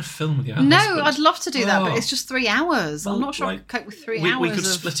watching a film with your No, husband. I'd love to do that, but it's just 3 hours. Well, I'm not sure I could cope with 3 hours. We could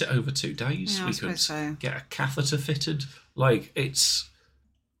split it over 2 days. Yeah, we could get a catheter fitted. It's...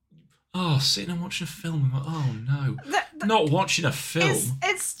 sitting and watching a film. No. Not watching a film.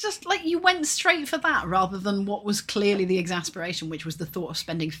 It's just like you went straight for that rather than what was clearly the exasperation, which was the thought of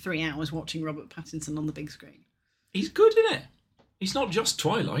spending 3 hours watching Robert Pattinson on the big screen. He's good in it. He's not just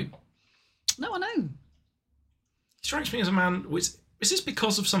Twilight. No, I know. He strikes me as a man... Is this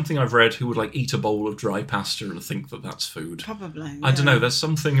because of something I've read, who would eat a bowl of dry pasta and think that that's food? Probably. Yeah. I don't know. There's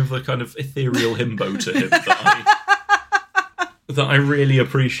something of the kind of ethereal himbo to him that I really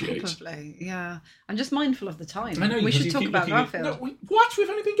appreciate. Probably, yeah. I'm just mindful of the time. I know. We should talk about Garfield. No, what? We've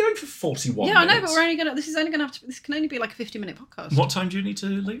only been going for 41 minutes. Yeah, I know, but this can only be like a 50-minute podcast. What time do you need to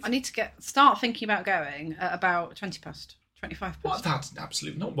leave? I need to start thinking about going at about 25 past. What? That's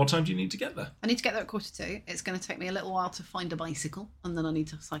absolutely not. What time do you need to get there? I need to get there at 1:45. It's going to take me a little while to find a bicycle, and then I need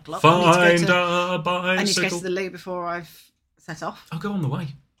to cycle up. Find a bicycle. I need to go to the loo before I've set off. I'll go on the way.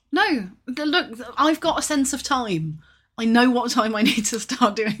 No, look, I've got a sense of time. I know what time I need to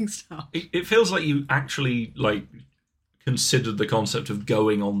start doing stuff. It feels like you actually considered the concept of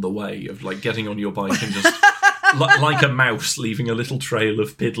going on the way, of getting on your bike and just like a mouse leaving a little trail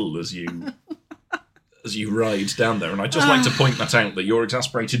of piddle as you ride down there. And I'd just like to point that out, that you're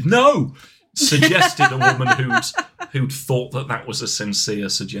exasperated. No! Suggested a woman who'd thought that was a sincere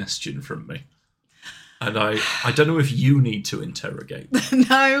suggestion from me. And I don't know if you need to interrogate.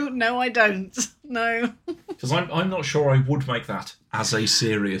 No, I don't. No. Because I'm not sure I would make that as a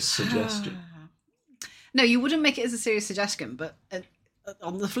serious suggestion. No, you wouldn't make it as a serious suggestion, but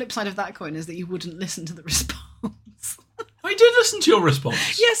on the flip side of that coin is that you wouldn't listen to the response. I did listen to your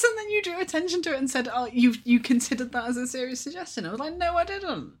response. Yes, and then you drew attention to it and said, "Oh, you considered that as a serious suggestion." I was like, "No, I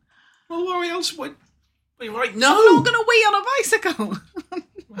didn't." Well, why else would? You're like, no, I'm not going to wee on a bicycle.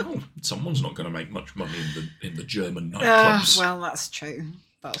 Well, someone's not going to make much money in the German nightclubs. Well, that's true.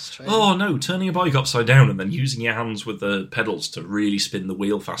 That's true. Oh no, turning a bike upside down and then using your hands with the pedals to really spin the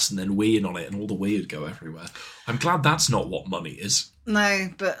wheel fast and then weeing on it and all the weird go everywhere. I'm glad that's not what money is. No,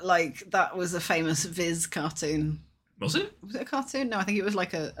 but that was a famous Viz cartoon. Was it? Was it a cartoon? No, I think it was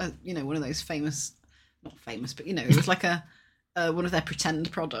like a one of those famous, not famous, but it was like a one of their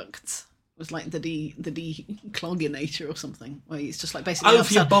pretend products. It was like the declogginator or something, where it's just basically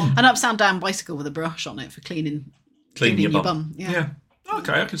an upside down bicycle with a brush on it for cleaning your bum. Yeah.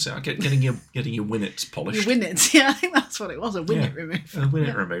 Okay, I can see. Getting your winnets polished. Your winnets, yeah, I think that's what it was. A winnet remover. A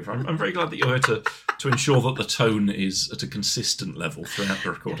winnet remover. I'm very glad that you're here to ensure that the tone is at a consistent level throughout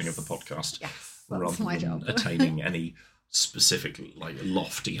the recording of the podcast. Yes, rather that's my than job. attaining any specific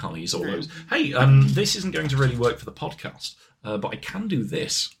lofty highs or lows. Hey, this isn't going to really work for the podcast, but I can do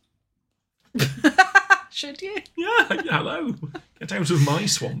this. Should you? Yeah, hello. Get out of my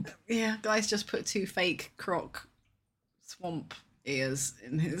swamp. Yeah, guys just put 2 fake croc swamp ears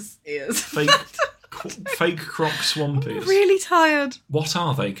in his ears. Fake croc swamp ears. Really tired. What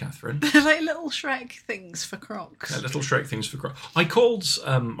are they, Catherine? They're like little Shrek things for crocs. They're little Shrek things for croc. I called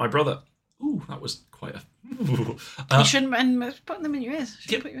my brother. Ooh, that was quite a. You shouldn't put them in your ears.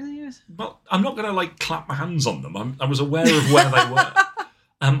 Put them in your ears. Well, I'm not going to like clap my hands on them. I was aware of where they were.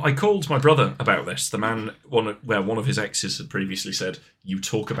 I called my brother about this. The man, where one of his exes had previously said, "You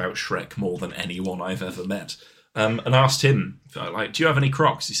talk about Shrek more than anyone I've ever met," and asked him, like, "Do you have any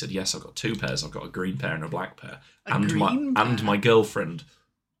Crocs?" He said, "Yes, I've got 2 pairs. I've got a green pair and a black pair." And my girlfriend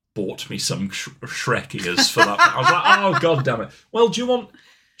bought me some Shrek ears for that. I was like, "Oh god damn it! Well, do you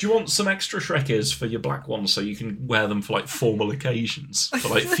want some extra Shrek ears for your black ones so you can wear them for like formal occasions, for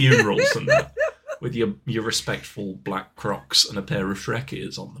like funerals and that, with your respectful black Crocs and a pair of Shrek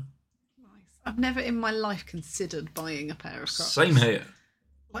ears on them?" Nice. I've never in my life considered buying a pair of Crocs. Same here.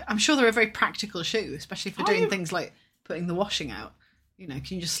 Like, I'm sure they're a very practical shoe, especially for doing things like putting the washing out. You know,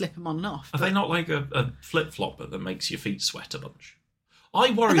 can you just slip them on and off? Are they not like a flip-flopper that makes your feet sweat a bunch?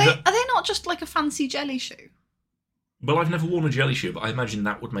 I worry are they not just like a fancy jelly shoe? Well, I've never worn a jelly shoe, but I imagine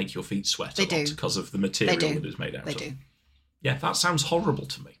that would make your feet sweat a lot do. because of the material that it's made out of. They do. Yeah, that sounds horrible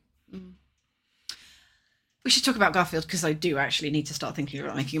to me. Mm. We should talk about Garfield, because I do actually need to start thinking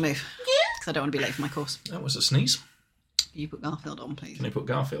about making a move. Because I don't want to be late for my course. That was a sneeze. Can you put Garfield on, please? Can you put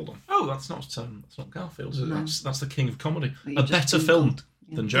Garfield on? Oh, that's not Garfield, is it? No. That's the king of comedy. You A just better Googled. film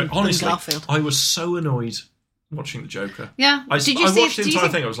Yeah. than Joker. Than Honestly, Garfield. I was so annoyed watching the Joker. Yeah. I watched the entire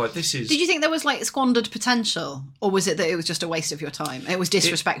thing. I was like, this is... Did you think there was like squandered potential? Or was it that it was just a waste of your time? It was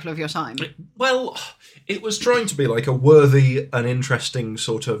disrespectful of your time? Well, it was trying to be like a worthy and interesting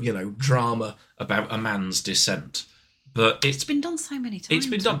sort of, drama about a man's descent. But It's been done so many times. It's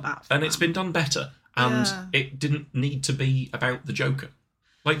been done, and it's been done better. And it didn't need to be about the Joker.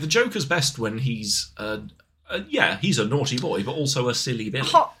 Like, the Joker's best when he's, he's a naughty boy, but also a silly Billy.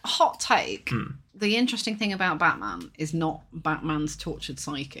 Hot take. The interesting thing about Batman is not Batman's tortured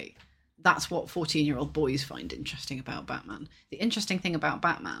psyche. That's what 14-year-old boys find interesting about Batman. The interesting thing about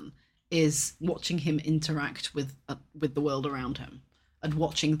Batman is watching him interact with the world around him, and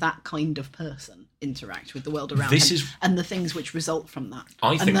watching that kind of person interact with the world around him, and the things which result from that.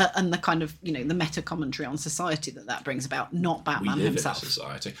 And the kind of, the meta commentary on society that brings about, not Batman himself. In a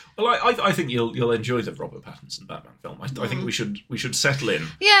society. Well, I think you'll enjoy the Robert Pattinson Batman film. I think we should settle in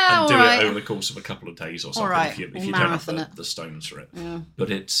and do it over the course of a couple of days or something if you don't have the stones for it. Yeah.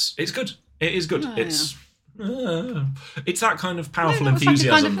 But it's good. It is good. It's that kind of powerful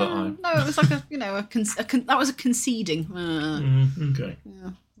enthusiasm that I... No, it was like that was a conceding. Okay.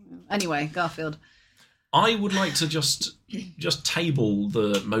 Yeah. Anyway, Garfield. I would like to just table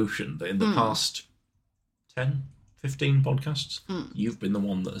the motion that in the past 10, 15 podcasts, you've been the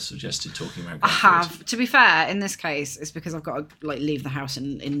one that has suggested talking about Garfield. I have. To be fair, in this case, it's because I've got to leave the house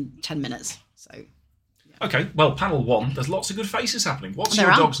in 10 minutes. So. Yeah. Okay, well, panel 1, there's lots of good faces happening. What's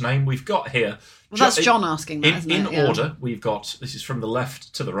your dog's name? We've got here... Well, that's John asking that, isn't it? In order, we've got... This is from the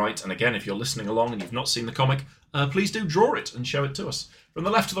left to the right, and again, if you're listening along and you've not seen the comic, please do draw it and show it to us. From the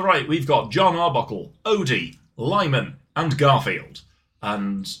left to the right, we've got John Arbuckle, Odie, Lyman, and Garfield.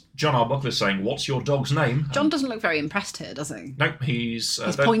 And John Arbuckle is saying, "What's your dog's name?" John doesn't look very impressed here, does he? No, he's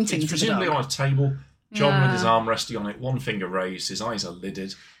pointing to presumably the dog. on a table. John with his arm resting on it, one finger raised, his eyes are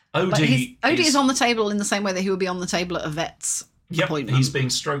lidded. Odie is on the table in the same way that he would be on the table at a vet's appointment. He's being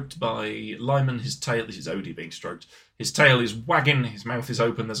stroked by Lyman. His tail, this is Odie being stroked. His tail is wagging, his mouth is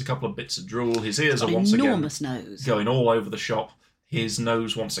open, there's a couple of bits of drool, his ears are once again enormous nose going all over the shop. His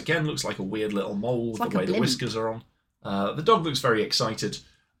nose, once again, looks like a weird little mole with the way the whiskers are on. The dog looks very excited.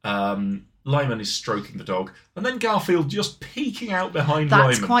 Lyman is stroking the dog. And then Garfield just peeking out behind Lyman.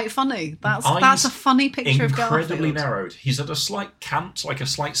 That's quite funny. That's a funny picture of Garfield. Incredibly narrowed. He's at a slight cant, like a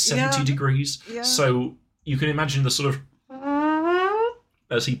slight 70 degrees. Yeah. So you can imagine the sort of...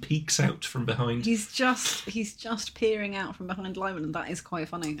 as he peeks out from behind. He's just peering out from behind Lyman, and that is quite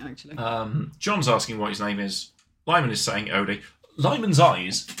funny, actually. John's asking what his name is. Lyman is saying Odie. Lyman's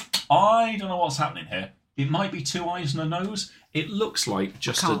eyes, I don't know what's happening here. It might be 2 eyes and a nose. It looks like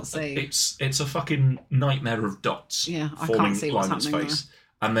just it's a fucking nightmare of dots forming Lyman's face. There.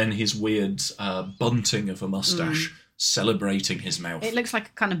 And then his weird bunting of a mustache celebrating his mouth. It looks like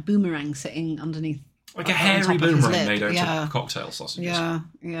a kind of boomerang sitting underneath. Like a hairy boomerang made out of cocktail sausages.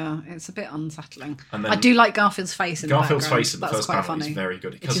 Yeah, it's a bit unsettling. And I do like Garfield's face in the background. Garfield's face in the first panel is very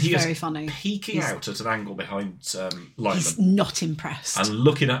good. Because he is very funny. Peeking out at an angle behind Lyman. He's not impressed. And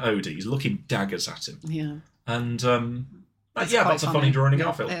looking at Odie. He's looking daggers at him. Yeah. And, that's a funny drawing of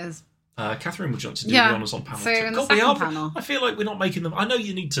Garfield. It is. Catherine, would you like to do Yeah. the honours on panel So 2? in the we second are, panel- I feel like we're not making them. I know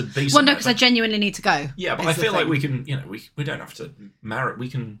you need to be. Well, somewhere, no, because I but- genuinely need to go. Yeah, but is I the feel like thing. we can. We don't have to marry. We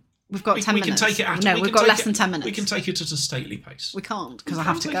can. We've got 10 we minutes. can take it at. No, we we've can got take less it- than 10 minutes. We can take it at a stately pace. We can't because I We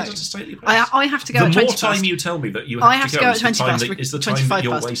have can to take go. it at a stately pace. I have to go the at more 20 time past. you tell me that you have, I have to go at 20 past. is the 25 time that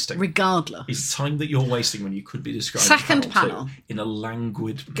you're past, wasting. regardless. Is time that you're wasting when you could be describing Second panel panel. 2 in a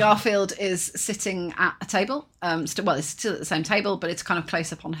languid. Garfield is sitting at a table. He's still at the same table, but it's kind of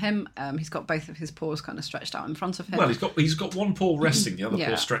close up on him. He's got both of his paws kind of stretched out in front of him. Well, he's got one paw resting, the other Yeah.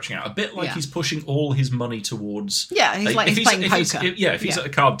 paw stretching out, a bit like Yeah. he's pushing all his money towards. Yeah, he's like- he's playing poker. If he's Yeah. at a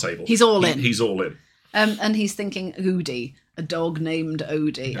card table, He's all in. He's all in. And he's thinking Odie, a dog named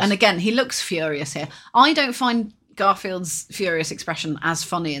Odie. And again, he looks furious here. I don't find Garfield's furious expression as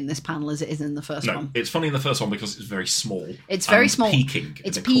funny in this panel as it is in the first No, one. it's funny in the first one because it's very small. It's very and small. Peaking.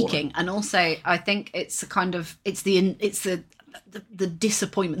 It's in the corner. peaking, and also I think it's a kind of it's the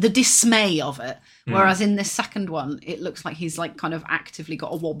disappointment, the dismay of it. Whereas in this second one, it looks like he's like kind of actively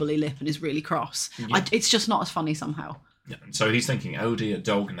got a wobbly lip and is really cross. Yeah. It's just not as funny somehow. Yeah, and so he's thinking Odie, a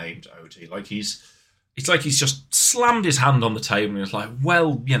dog named Odie. It's like he's just slammed his hand on the table and it's like,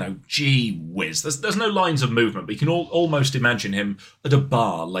 well, gee whiz. There's no lines of movement, but you can almost imagine him at a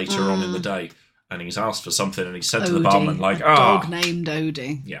bar later on in the day, and he's asked for something, and he said to the Odie, barman, like, a dog named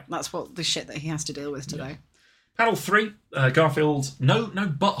Odie. Yeah. That's what the shit that he has to deal with today. Panel 3, Garfield, no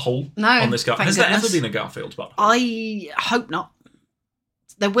butthole No, on this guy. thank Has there goodness. ever been a Garfield butthole? I hope not.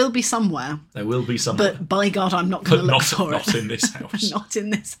 There will be somewhere, There will be somewhere, but by God, I'm not going but to look for not it. in this house. Not in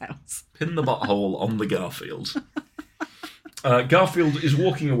this house. Pin the butthole on the Garfield. Garfield is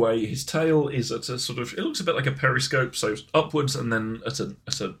walking away. His tail is at a sort of, it looks a bit like a periscope, so upwards and then at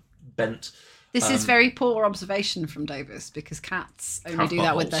a bent. This is very poor observation from Davis because cats only Have do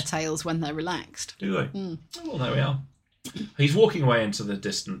that with buttholes. their tails when they're relaxed. Do they? Oh, well, there we are. He's walking away into the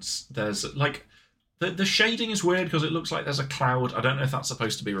distance. There's like the shading is weird because it looks like there's a cloud. I don't know if that's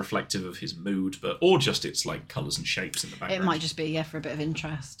supposed to be reflective of his mood, or just it's like colours and shapes in the background. It might just be, for a bit of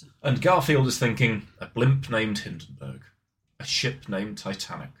interest. And Garfield is thinking, a blimp named Hindenburg, a ship named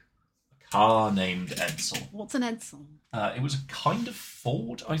Titanic, a car named Edsel. What's an Edsel? It was a kind of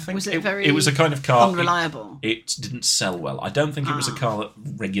Ford, I think. Was it very It was a kind of car. unreliable? It didn't sell well. I don't think it was a car that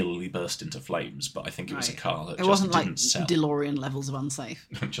regularly burst into flames, but I think it was a Right. car that It just wasn't didn't like sell. DeLorean levels of unsafe.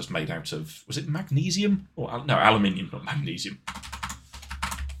 Just made out of, was it magnesium? No, aluminium, not magnesium.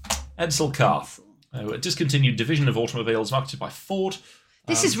 Edsel car. A discontinued division of automobiles marketed by Ford.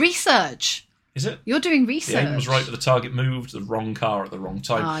 This is research. Is it? You're doing The research. aim was right, but the target moved. The wrong car at the wrong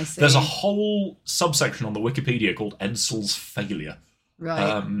time. I see. There's a whole subsection on the Wikipedia called Edsel's failure.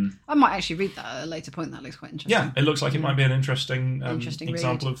 Right. I might actually read that at a later point. That looks quite interesting. Yeah, it looks like it might be an interesting, Interesting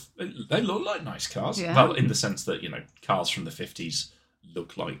example of. They look like nice cars. Yeah. Well, in the sense that cars from the 50s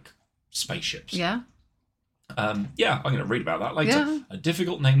look like spaceships. Yeah. Yeah, I'm going to read about that later. Yeah. A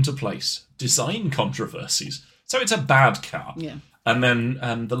difficult name to place. Design controversies. So it's a bad car. Yeah. And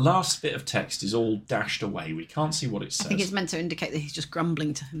then the last bit of text is all dashed away. We can't see what it says. I think it's meant to indicate that he's just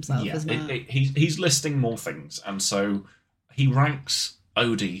grumbling to himself, Yeah, isn't it? he's listing more things, and so he ranks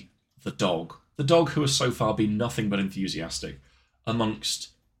Odie, the dog who has so far been nothing but enthusiastic, amongst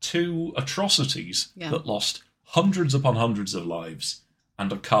two atrocities that lost hundreds upon hundreds of lives,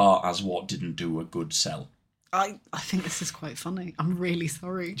 and a car as what didn't do a good sell. I think this is quite funny. I'm really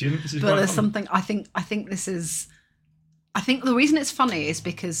sorry. Do you think this is But quite there's funny? something I think this is I think the reason it's funny is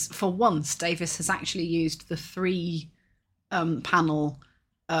because for once Davis has actually used the 3 panel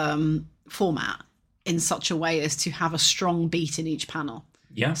format in such a way as to have a strong beat in each panel.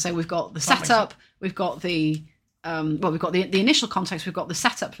 Yeah. So we've got the That makes setup, we've got the we've got the initial context, we've got the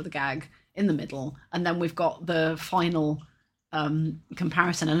setup for the gag in the middle, and then we've got the final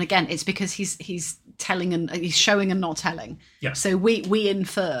comparison. And again, it's because he's telling and he's showing and not telling. Yeah. So we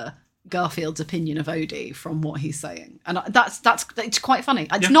infer Garfield's opinion of Odie from what he's saying, and that's it's quite funny.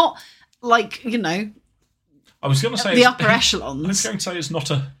 It's not like I was going to say the it's- upper echelons. I was going to say it's not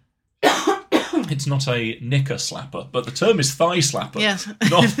a knicker slapper, but the term is thigh slapper. Yes.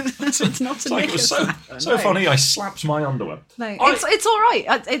 It's not a like it knicker was so slapper, so no. funny. I slapped my underwear. No, it's all right.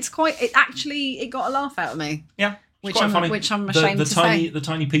 It got a laugh out of me. Yeah, it's Which quite I'm- funny. which I'm The ashamed to say. The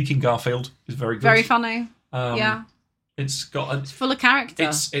tiny peaking Garfield is very good. Very funny. Yeah, it's got It's full of character.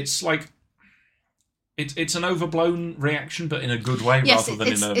 it's like it's an overblown reaction, but in a good way Yes, rather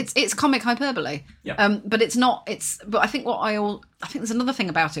than in a. it's comic hyperbole. Yeah. But it's not. But I think I think there's another thing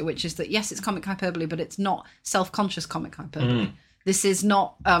about it, which is that yes, it's comic hyperbole, but it's not self-conscious comic hyperbole. This is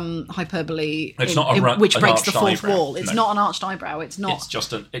not hyperbole. It's not which an breaks the arched fourth eyebrow. wall. It's No. not an arched eyebrow. It's not. It's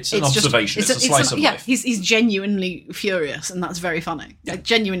just an It's observation. It's a slice of yeah, life. he's genuinely furious, and that's very funny. It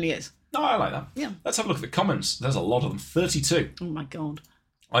genuinely is. No, I like that. Yeah. Let's have a look at the comments. There's a lot of them. 32. Oh my god.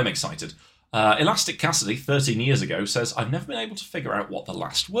 I'm excited. Elastic Cassidy, 13 years ago, says, I've never been able to figure out what the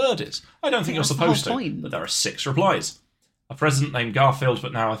last word is. I don't think you're that's the whole supposed to, point. but there are 6 replies. A president named Garfield,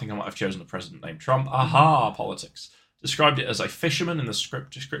 but now I think I might have chosen a president named Trump. Aha, politics. Described it as a fisherman in the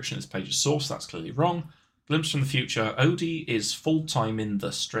script description. This page's source. That's clearly wrong. Glimpse from the future. Odie is full-time in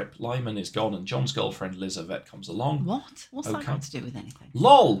the strip. Lyman is gone, and John's girlfriend, Liz Yvette, comes along. What? What's that Okay. got to do with anything?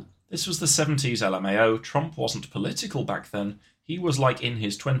 LOL! This was the 70s LMAO. Trump wasn't political back then. He was like in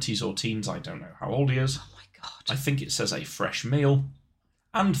his 20s or teens. I don't know how old he is. Oh my god. I think it says a fresh meal.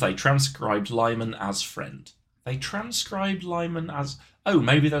 And they transcribed Lyman as friend. They transcribed Lyman as... Oh,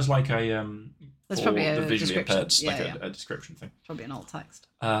 maybe there's like a... There's for probably a the visually description. impaired, like Yeah, a description thing. Probably an alt text.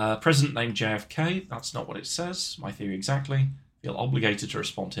 President named JFK. That's not what it says. My theory exactly. Feel obligated to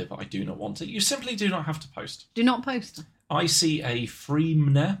respond here, but I do not want it. You simply do not have to post. Do not post. I see a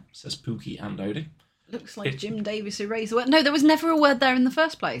Freemne, says Pookie and Odie. Looks like Jim Davis erased the word. No, there was never a word there in the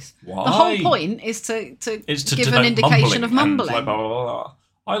first place. Why? The whole point is to give an denote indication of mumbling. and blah, blah, blah, blah.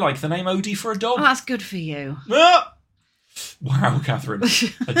 I like the name Odie for a dog. Oh, that's good for you. Ah! Wow, Catherine.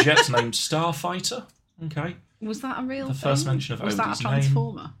 A jet named Starfighter. Okay. Was that a real The thing? first mention of Was that Odie's a name.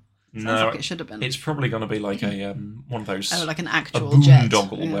 transformer? Sounds No, like it should have been. it's probably going to be like a one of those... Oh, like an a actual jet.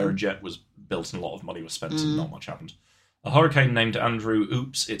 boondoggle Yeah. where a jet was built and a lot of money was spent and not much happened. A hurricane named Andrew.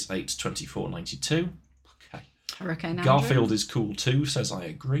 Oops, it's 8/24/92. Okay. Hurricane Andrew. Garfield is cool too, says I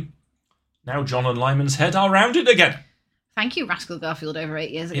agree. Now John and Lyman's head are rounded again. Thank you, Rascal Garfield, over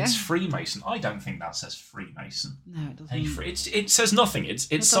 8 years ago. It's Freemason. I don't think that says Freemason. No, it doesn't. Hey, it says nothing. It's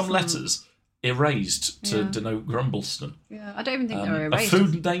some doesn't. letters erased to Yeah. denote Grumbleston. Yeah, I don't even think they were A erased.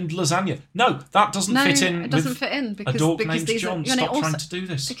 food named lasagna. No, that doesn't No, fit in it doesn't with fit in a because dog because named these John. are, you know, Stop also, trying to do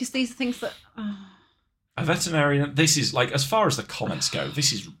this. because these are things that. A veterinarian. This is like, as far as the comments go,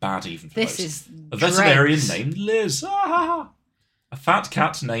 this is bad even for This most. is A veterinarian dregs. named Liz. Ah. A fat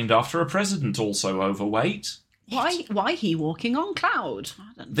cat named after a president, also overweight. Why he walking on cloud?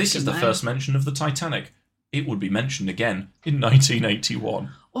 I don't This is the fucking know. first mention of the Titanic. It would be mentioned again in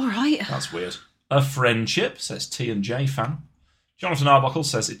 1981. All right. That's weird. A friendship, says T&J fan. Jonathan Arbuckle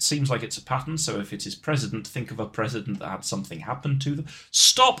says, it seems like it's a pattern, so if it is president, think of a president that had something happen to them.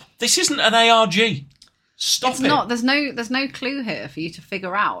 Stop! This isn't an ARG! Stop It's it! not. There's no clue here for you to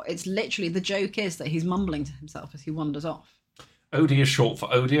figure out. It's literally the joke is that he's mumbling to himself as he wanders off. Odie is short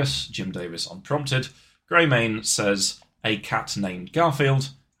for odious. Jim Davis unprompted. Greymane says, a cat named Garfield.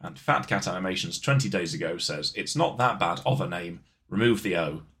 And Fat Cat Animations 20 days ago says, it's not that bad of a name. Remove the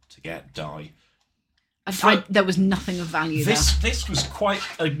O to get die. There was nothing of value This was quite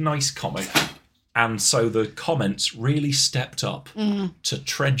a nice comic. And so the comments really stepped up to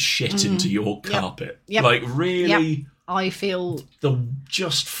tread shit into your carpet. Yep. Like, really, Yep. I feel the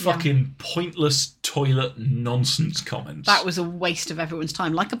just fucking pointless toilet nonsense comments. that was a waste of everyone's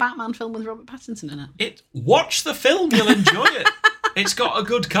time, like a Batman film with Robert Pattinson in it. Watch the film, you'll enjoy it. It's got a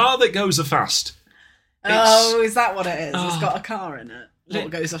good car that goes a fast. Oh, is that what it is? It's got a car in it. What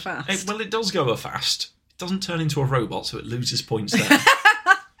It- goes a fast? Well, it does go a fast. It doesn't turn into a robot, so it loses points there.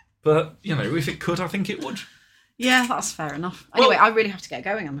 But, you know, if it could, I think it would. Yeah, that's fair enough. Anyway, Well- I really have to get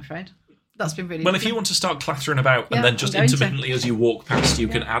going, I'm afraid. That's been really Well, if you want to start clattering about Yeah, and then just I'm going to. intermittently as you walk past, you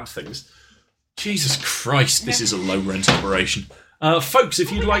can add things. Jesus Christ, this is a low rent operation. Folks,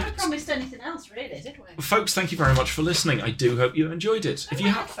 if you'd like... promised anything else, really, did we? Folks, thank you very much for listening. I do hope you enjoyed it. If you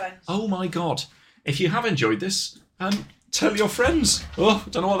have... headphones. Oh my God. If you have enjoyed this, tell your friends. Oh, I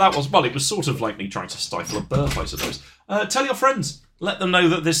don't know what that was. Well, it was sort of like me trying to stifle a burp, I suppose. Tell your friends. Let them know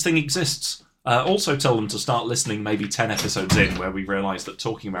that this thing exists. Also tell them to start listening maybe 10 episodes in where we realise that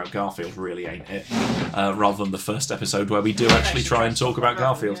talking about Garfield really ain't it. Rather than the first episode where we do actually try and talk about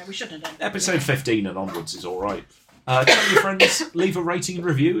Garfield. Yeah, we shouldn't have done. Episode 15 and onwards is alright. Tell your friends, leave a rating and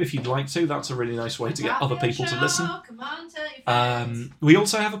review if you'd like to. That's a really nice way to get other people to listen. Come on, tell your friends. We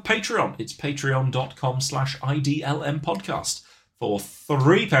also have a Patreon. It's patreon.com/IDLM podcast. For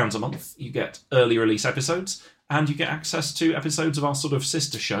 £3 a month, you get early release episodes, and you get access to episodes of our sort of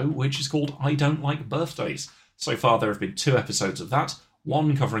sister show, which is called I Don't Like Birthdays. So far, there have been 2 episodes of that,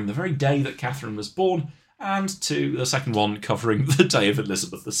 one covering the very day that Catherine was born, and the second one covering the day of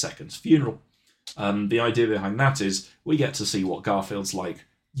Elizabeth II's funeral. The idea behind that is we get to see what Garfield's like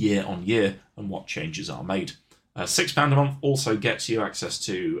year on year and what changes are made. £6 a month also gets you access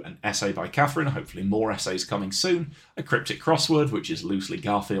to an essay by Catherine, hopefully more essays coming soon, a cryptic crossword, which is loosely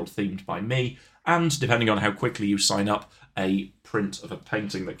Garfield-themed by me, and, depending on how quickly you sign up, a print of a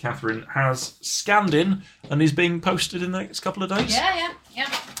painting that Catherine has scanned in and is being posted in the next couple of days. Yeah.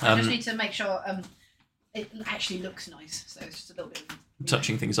 I just need to make sure it actually looks nice, so it's just a little bit of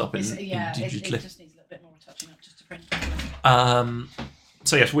touching things up in it digitally. just needs a little bit more touching up just to print.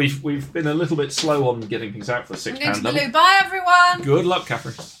 So yes, we've been a little bit slow on getting things out for the £6 I'm going to the level. loo. Bye, everyone. Good luck,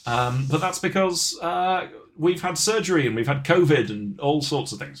 Catherine. But that's because we've had surgery and we've had COVID and all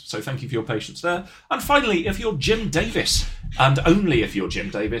sorts of things. So thank you for your patience there. And finally, if you're Jim Davis, and only if you're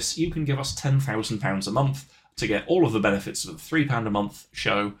Jim Davis, you can give us £10,000 a month to get all of the benefits of the £3 a month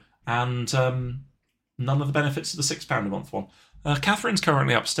show and none of the benefits of the £6 a month one. Catherine's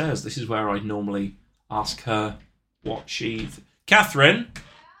currently upstairs. This is where I normally ask her what she... Catherine,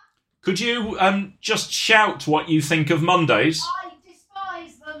 could you just shout what you think of Mondays? I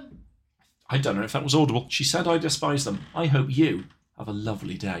despise them. I don't know if that was audible. She said I despise them. I hope you have a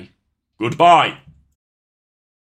lovely day. Goodbye.